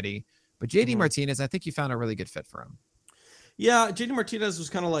Bell already, but JD Martinez, I think you found a really good fit for him. Yeah, JD Martinez was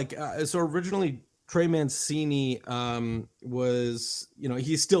kind of like so originally Trey Mancini was,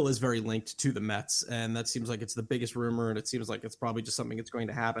 he still is very linked to the Mets, and that seems like it's the biggest rumor, and it seems like it's probably just something that's going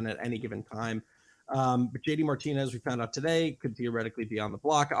to happen at any given time. But JD Martinez, we found out today, could theoretically be on the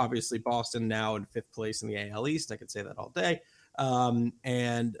block. Obviously, Boston now in 5th place in the AL East. I could say that all day.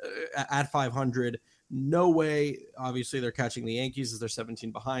 And at 500, no way. Obviously, they're catching the Yankees as they're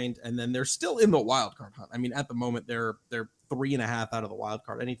 17 behind, and then they're still in the wild card hunt. I mean, at the moment, they're 3.5 out of the wild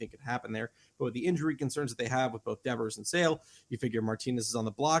card. Anything could happen there. But with the injury concerns that they have with both Devers and Sale, you figure Martinez is on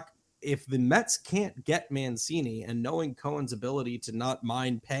the block. If the Mets can't get Mancini, and knowing Cohen's ability to not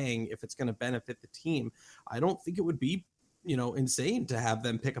mind paying if it's going to benefit the team, I don't think it would be insane to have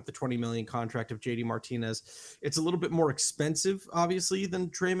them pick up the $20 million contract of JD Martinez. It's a little bit more expensive, obviously,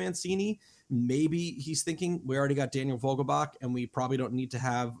 than Trey Mancini. Maybe he's thinking, we already got Daniel Vogelbach, and we probably don't need to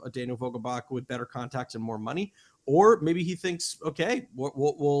have a Daniel Vogelbach with better contacts and more money. Or maybe he thinks, okay,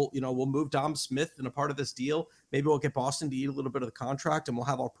 we'll move Dom Smith in a part of this deal. Maybe we'll get Boston to eat a little bit of the contract, and we'll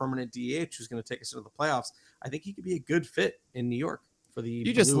have our permanent DH who's going to take us into the playoffs. I think he could be a good fit in New York for the.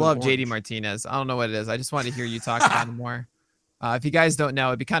 You just love JD Martinez. I don't know what it is. I just wanted to hear you talk about him more. If you guys don't know,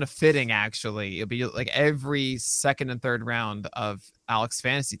 it'd be kind of fitting, actually. It'd be like every second and third round of Alex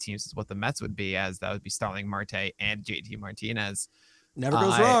fantasy teams is what the Mets would be, as that would be Starling Marte and JD Martinez. Never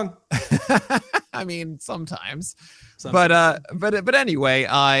goes wrong. I mean, sometimes. But anyway,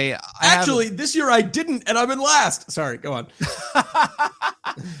 I actually this year I didn't, and I'm in last. Sorry, go on.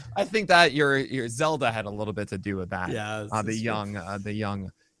 I think that your Zelda had a little bit to do with that. Yeah, the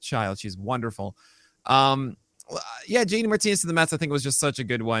young child. She's wonderful. JD Martinez to the Mets, I think, was just such a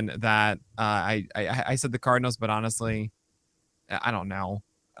good one that I said the Cardinals, but honestly, I don't know.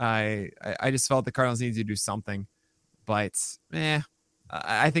 I just felt the Cardinals needed to do something, but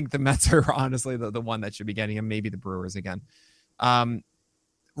I think the Mets are honestly the one that should be getting him. Maybe the Brewers again.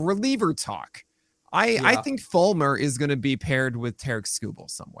 Reliever talk. I think Fulmer is going to be paired with Tarek Skubal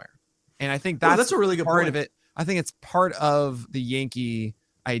somewhere, and I think that's a really good part point of it. I think it's part of the Yankee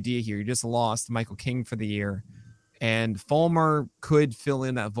idea here. You just lost Michael King for the year, and Fulmer could fill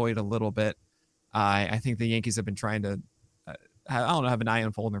in that void a little bit. I think the Yankees have been trying to, have an eye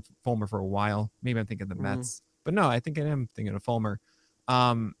on Fulmer for a while. Maybe I'm thinking the Mets, but no, I think I am thinking of Fulmer.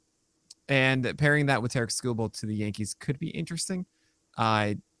 And pairing that with Tarek Skubal to the Yankees could be interesting.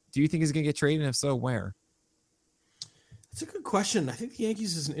 Do you think he's going to get traded? And if so, where? That's a good question. I think the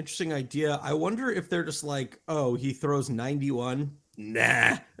Yankees is an interesting idea. I wonder if they're just like, oh, he throws 91.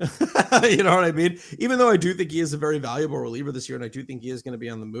 Nah. You know what I mean? Even though I do think he is a very valuable reliever this year, and I do think he is going to be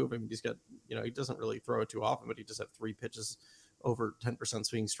on the move. I mean, he's got, he doesn't really throw it too often, but he just had 3 pitches over 10%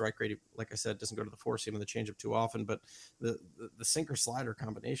 swinging strike rate. Like I said, doesn't go to the 4-seam and the changeup too often, but the sinker slider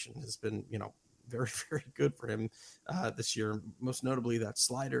combination has been, very, very good for him this year, most notably that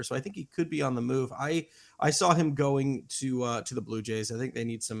slider. So I think he could be on the move. I saw him going to the Blue Jays. I think they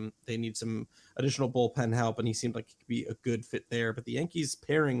need some additional bullpen help, and he seemed like he could be a good fit there. But the Yankees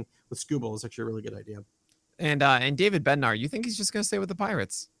pairing with Skubal is actually a really good idea. And David Bednar, you think he's just going to stay with the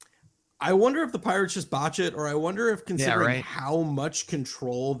Pirates? I wonder if the Pirates just botch it, or I wonder if, considering how much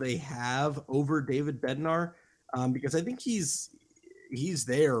control they have over David Bednar, because I think he's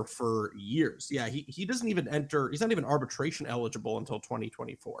there for years. Yeah, he doesn't even enter. He's not even arbitration eligible until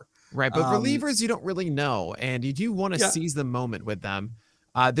 2024. Right, but relievers you don't really know, and you do want to seize the moment with them.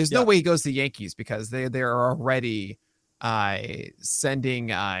 There's no way he goes to Yankees because they're already sending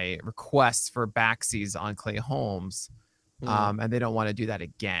requests for backsies on Clay Holmes, and they don't want to do that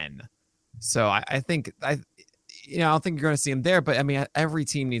again. So I think I don't think you're going to see him there. But I mean, every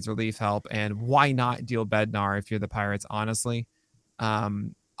team needs relief help, and why not deal Bednar if you're the Pirates? Honestly.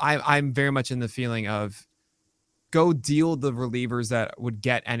 I'm very much in the feeling of go deal the relievers that would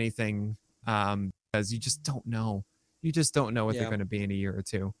get anything because you just don't know. You just don't know what they're going to be in a year or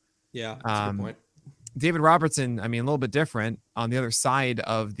two. Yeah, that's a good point. David Robertson, I mean, a little bit different on the other side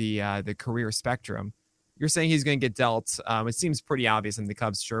of the career spectrum. You're saying he's going to get dealt. It seems pretty obvious in the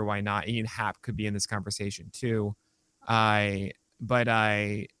Cubs. Sure, why not? Ian Happ could be in this conversation too.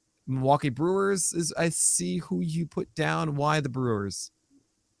 Milwaukee Brewers I see who you put down. Why the Brewers?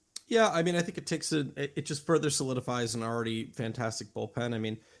 Yeah, I mean, I think it just further solidifies an already fantastic bullpen. I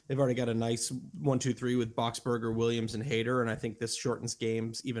mean, they've already got a nice 1-2-3 with Boxberger, Williams, and Hader, and I think this shortens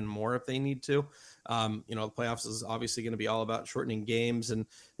games even more if they need to. The playoffs is obviously going to be all about shortening games, and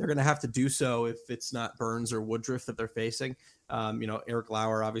they're going to have to do so if it's not Burns or Woodruff that they're facing. Eric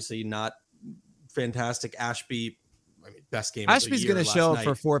Lauer, obviously not fantastic. Ashby, best game of the Ashby's year going to last show night. up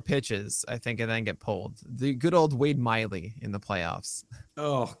for 4 pitches, I think, and then get pulled. The good old Wade Miley in the playoffs.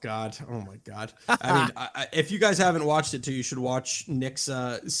 Oh God! Oh my God! I mean, if you guys haven't watched it too, you should watch Nick's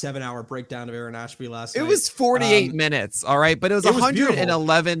 7-hour breakdown of Aaron Ashby last night. It was 48 minutes, all right, but it was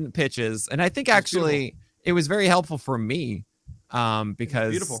 111 pitches, and I think actually it was very helpful for me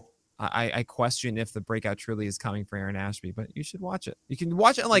because I question if the breakout truly is coming for Aaron Ashby, but you should watch it. You can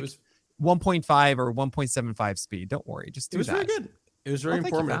watch it in like 1.5 or 1.75 speed. Don't worry, just do that. It was very good. It was very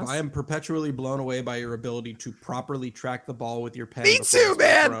informative. You, I am perpetually blown away by your ability to properly track the ball with your pen. Me too,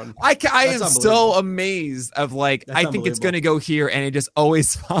 man. I am so amazed of like, I think it's going to go here, and it just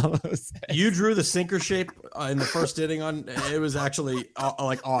always follows it. You drew the sinker shape in the first inning it was actually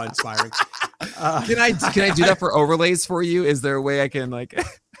like awe-inspiring. Can I do that for overlays for you? Is there a way I can like?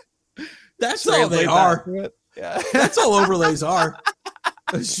 That's all they are. Yeah. That's all overlays are.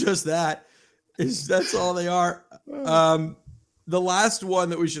 It's just that. That's all they are. The last one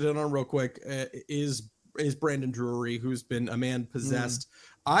that we should hit on real quick is Brandon Drury, who's been a man possessed.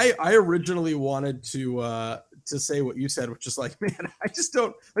 I originally wanted to say what you said, which is like, man, I just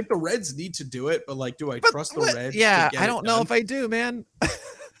don't like the Reds need to do it, but like, do I trust the Reds? Yeah, I don't know if I do, man.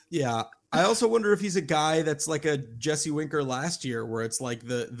 Yeah. I also wonder if he's a guy that's like a Jesse Winker last year, where it's like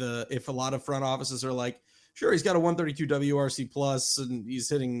if a lot of front offices are like, sure, he's got a 132 WRC plus and he's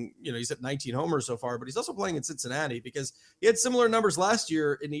hitting, he's hit 19 homers so far, but he's also playing in Cincinnati because he had similar numbers last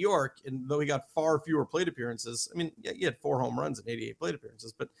year in New York. And though he got far fewer plate appearances, I mean, yeah, he had 4 home runs and 88 plate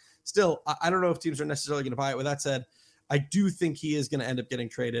appearances, but still, I don't know if teams are necessarily going to buy it. With that said, I do think he is going to end up getting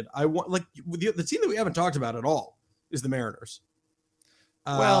traded. I want like the team that we haven't talked about at all is the Mariners.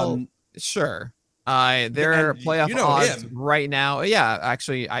 Well, sure. Their playoff odds right now. Yeah,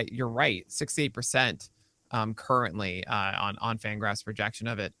 actually, you're right. 68%. Currently on Fangraphs projection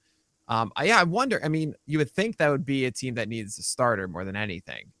of it. I wonder, I mean, you would think that would be a team that needs a starter more than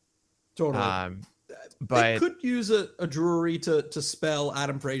anything. Totally. But they could use a Drury to spell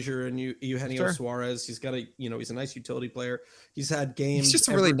Adam Frazier and Eugenio Suarez. He's got he's a nice utility player. He's had games. He's just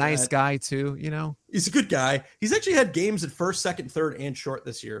a really nice guy too, He's a good guy. He's actually had games at first, second, third, and short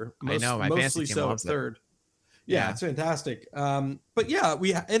this year. I know, my mostly so at third. Yeah, it's fantastic. But yeah,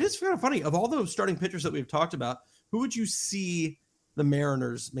 it is kind of funny. Of all those starting pitchers that we've talked about, who would you see the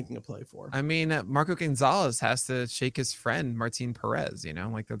Mariners making a play for? I mean, Marco Gonzalez has to shake his friend Martin Perez.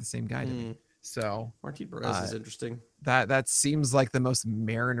 Like they're the same guy to me. So Martin Perez is interesting. That seems like the most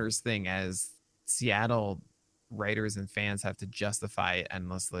Mariners thing, as Seattle writers and fans have to justify it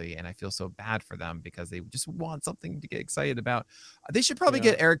endlessly, and I feel so bad for them because they just want something to get excited about. They should probably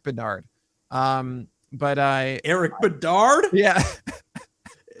get Eric Bernard. But Eric Bedard? Yeah.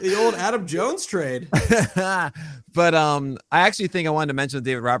 The old Adam Jones trade. But I actually think I wanted to mention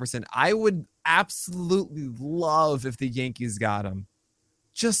David Robertson. I would absolutely love if the Yankees got him.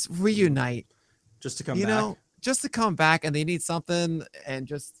 Just reunite. Just to come back. Just to come back, and they need something, and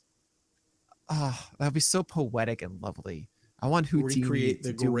just that'd be so poetic and lovely. I want Houdini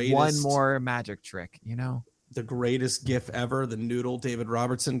to do one more magic trick, The greatest gif ever, the noodle David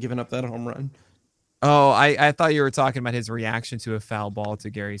Robertson giving up that home run. Oh, I thought you were talking about his reaction to a foul ball to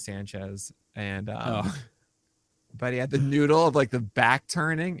Gary Sanchez, and but he had the noodle of like the back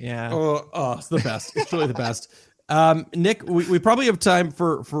turning. Yeah. Oh, it's the best. It's really the best. Nick, we probably have time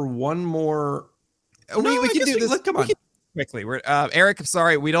for one more. We can do this. Come on, quickly. We're Eric. I'm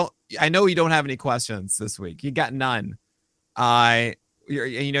sorry, we don't. I know you don't have any questions this week. You got none.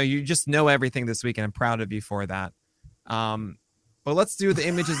 You just know everything this week, and I'm proud of you for that. But let's do the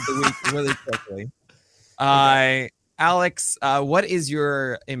images of the week really quickly. Alex, what is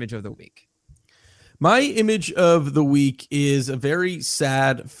your image of the week? My image of the week is a very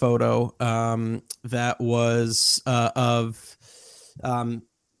sad photo that was of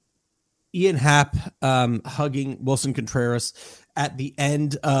Ian Happ hugging Wilson Contreras at the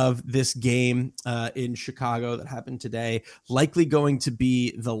end of this game in Chicago that happened today. Likely going to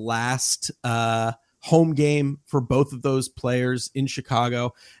be the last home game for both of those players in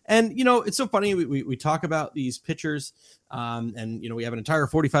Chicago. And, it's so funny. We talk about these pitchers and, we have an entire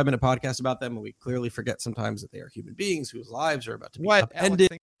 45-minute podcast about them. And we clearly forget sometimes that they are human beings whose lives are about to be upended. Alex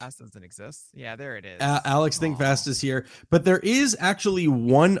Think Fast doesn't exist. Yeah, there it is. Alex Think Fast is here. But there is actually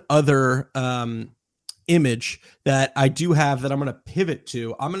one other image that I do have that I'm going to pivot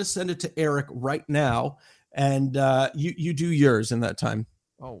to. I'm going to send it to Eric right now. And you do yours in that time.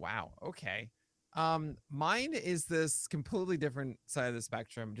 Oh, wow. Okay. Mine is this completely different side of the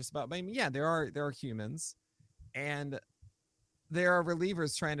spectrum. Just about, there are humans, and there are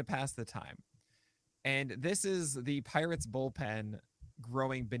relievers trying to pass the time. And this is the Pirates bullpen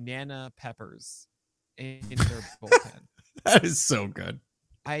growing banana peppers in their bullpen. That is so good.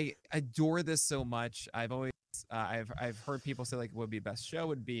 I adore this so much. I've always I've heard people say like what would be best show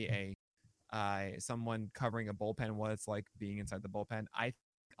would be a someone covering a bullpen, what it's like being inside the bullpen. I think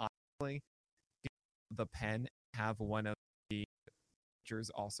honestly the pen have one of the features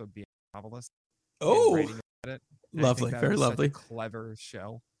also be a novelist. Writing about it. Lovely, very lovely. Such a clever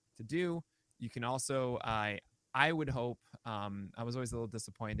show to do. You can also I would hope I was always a little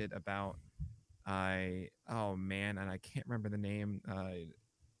disappointed about oh man, and I can't remember the name,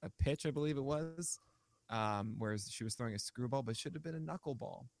 a pitch I believe it was, whereas she was throwing a screwball, but should have been a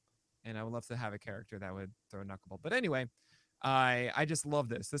knuckleball. And I would love to have a character that would throw a knuckleball. But anyway, I just love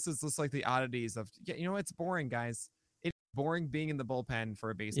this. This is just like the oddities of, you know, it's boring, guys. It's boring being in the bullpen for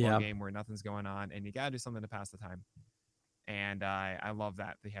a baseball game where nothing's going on, and you got to do something to pass the time. And I love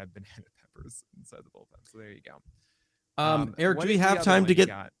that they have banana peppers inside the bullpen. So there you go. Eric, do we have time to get?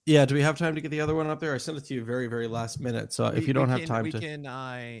 Yeah, do we have time to get the other one up there? I sent it to you very, very last minute. So if you don't have time, we can.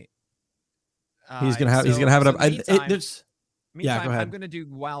 He's gonna have it up. Meantime, go ahead. I'm gonna do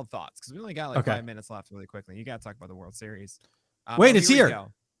wild thoughts because we only got like 5 minutes left, really quickly. You got to talk about the World Series. Wait, it's here.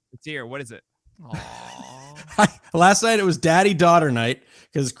 It's here. What is it? Last night it was daddy-daughter night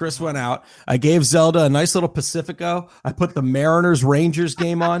because Chris went out. I gave Zelda a nice little Pacifico. I put the Mariners-Rangers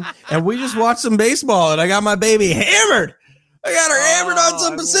game on, and we just watched some baseball, and I got my baby hammered. I got her hammered on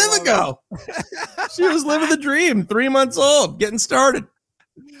some Pacifico. She was living the dream, 3 months old, getting started.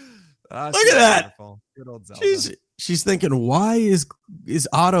 Look at that. Good old Zelda. She's thinking, why is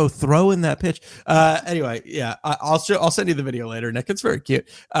Otto throwing that pitch? Anyway, yeah, I'll send you the video later, Nick. It's very cute.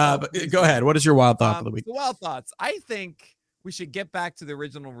 But go ahead. What is your wild thought for the week? The wild thoughts. I think we should get back to the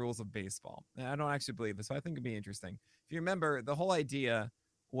original rules of baseball. And I don't actually believe this, so I think it'd be interesting. If you remember, the whole idea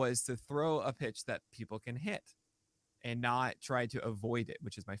was to throw a pitch that people can hit and not try to avoid it,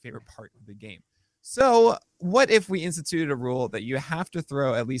 which is my favorite part of the game. So what if we instituted a rule that you have to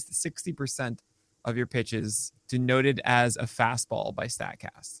throw at least 60% of your pitches denoted as a fastball by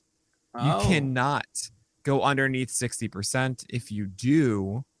StatCast? You cannot go underneath 60%. If you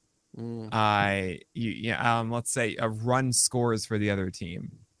do, let's say a run scores for the other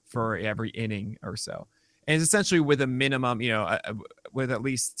team for every inning or so. And it's essentially with a minimum, with at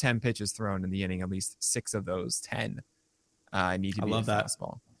least 10 pitches thrown in the inning, at least 6 of those 10 need to be a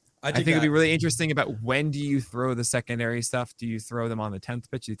fastball. I think it'd be really interesting about when do you throw the secondary stuff? Do you throw them on the 10th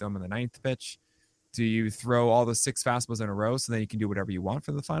pitch? Do you throw them on the 9th pitch? Do you throw all the 6 fastballs in a row so then you can do whatever you want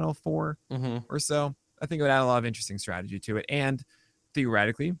for the final 4 or so? I think it would add a lot of interesting strategy to it, and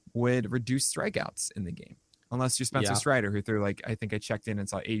theoretically would reduce strikeouts in the game. Unless you're Spencer Strider, who threw I think I checked in and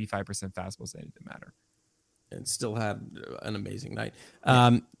saw 85% fastballs, that didn't matter. And still had an amazing night.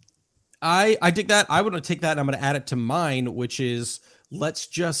 I dig that. I want to take that and I'm going to add it to mine, which is let's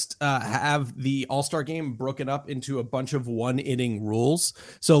just have the All-Star game broken up into a bunch of 1-inning rules.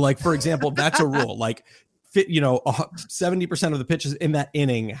 So, for example, that's a rule. 70% of the pitches in that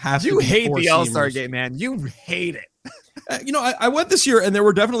inning have to be hate the All-Star game, man. You hate it. I went this year, and there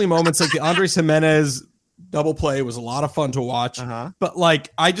were definitely moments like the Andres Jimenez double play was a lot of fun to watch. But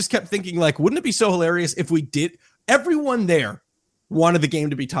I just kept thinking, wouldn't it be so hilarious if we did? Everyone there wanted the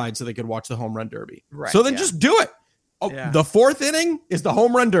game to be tied so they could watch the home run derby. Right, so then just do it. The 4th inning is the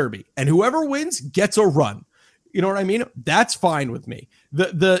home run derby, and whoever wins gets a run. You know what I mean? That's fine with me.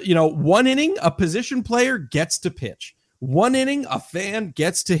 The 1 inning, a position player gets to pitch. 1 inning, a fan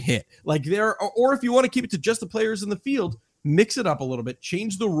gets to hit. Or if you want to keep it to just the players in the field, mix it up a little bit,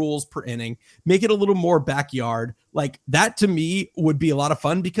 change the rules per inning, make it a little more backyard. That to me would be a lot of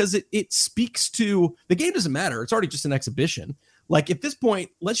fun because it speaks to the game. Doesn't matter. It's already just an exhibition. At this point,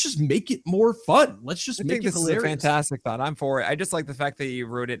 let's just make it more fun. Let's just make it hilarious. This is a fantastic thought. I'm for it. I just like the fact that you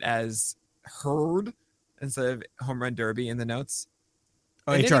wrote it as herd instead of home run derby in the notes.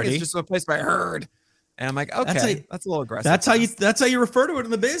 HRD is just replaced by herd, and I'm like, okay, that's a little aggressive. That's how you refer to it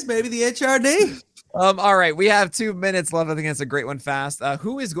in the biz, baby. The HRD. All right, we have 2 minutes left. I think that's a great one. Fast.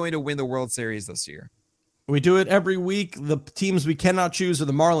 Who is going to win the World Series this year? We do it every week. The teams we cannot choose are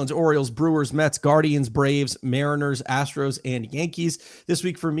the Marlins, Orioles, Brewers, Mets, Guardians, Braves, Mariners, Astros, and Yankees. This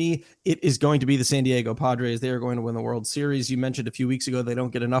week for me, it is going to be the San Diego Padres. They are going to win the World Series. You mentioned a few weeks ago they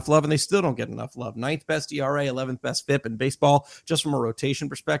don't get enough love, and they still don't get enough love. 9th best ERA, 11th best FIP in baseball, just from a rotation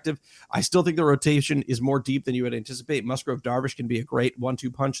perspective. I still think the rotation is more deep than you would anticipate. Musgrove, Darvish can be a great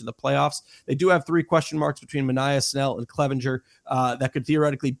 1-2 punch in the playoffs. They do have 3 question marks between Manaea, Snell, and Clevenger. That could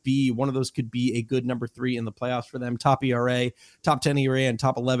theoretically be, one of those could be a good number 3 in the playoffs for them. Top ERA, top 10 ERA, and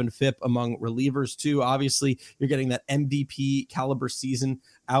top 11 FIP among relievers too. Obviously, you're getting that MVP caliber season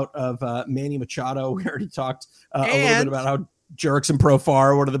out of Manny Machado. We already talked a little bit about how Jerks and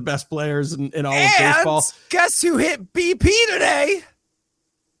Profar, one of the best players in all of baseball. Guess who hit BP today?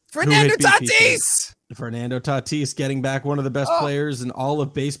 Fernando Tatis. Fernando Tatis getting back one of the best players in all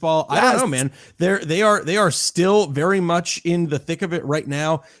of baseball. Yes. I don't know, man. They are still very much in the thick of it right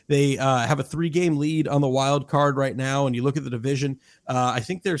now. They have a 3-game lead on the wild card right now. And you look at the division, I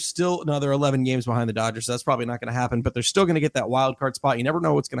think they're 11 games behind the Dodgers. So that's probably not going to happen, but they're still going to get that wild card spot. You never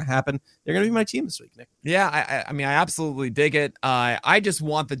know what's going to happen. They're going to be my team this week, Nick. Yeah, I mean, I absolutely dig it. I just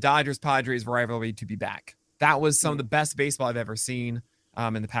want the Dodgers-Padres rivalry to be back. That was some of the best baseball I've ever seen.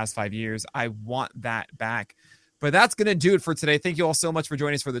 In the past 5 years. I want that back. But that's going to do it for today. Thank you all so much for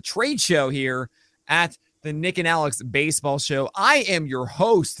joining us for the trade show here at the Nick and Alex Baseball Show. I am your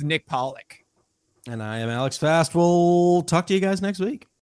host, Nick Pollock. And I am Alex Fast. We'll talk to you guys next week.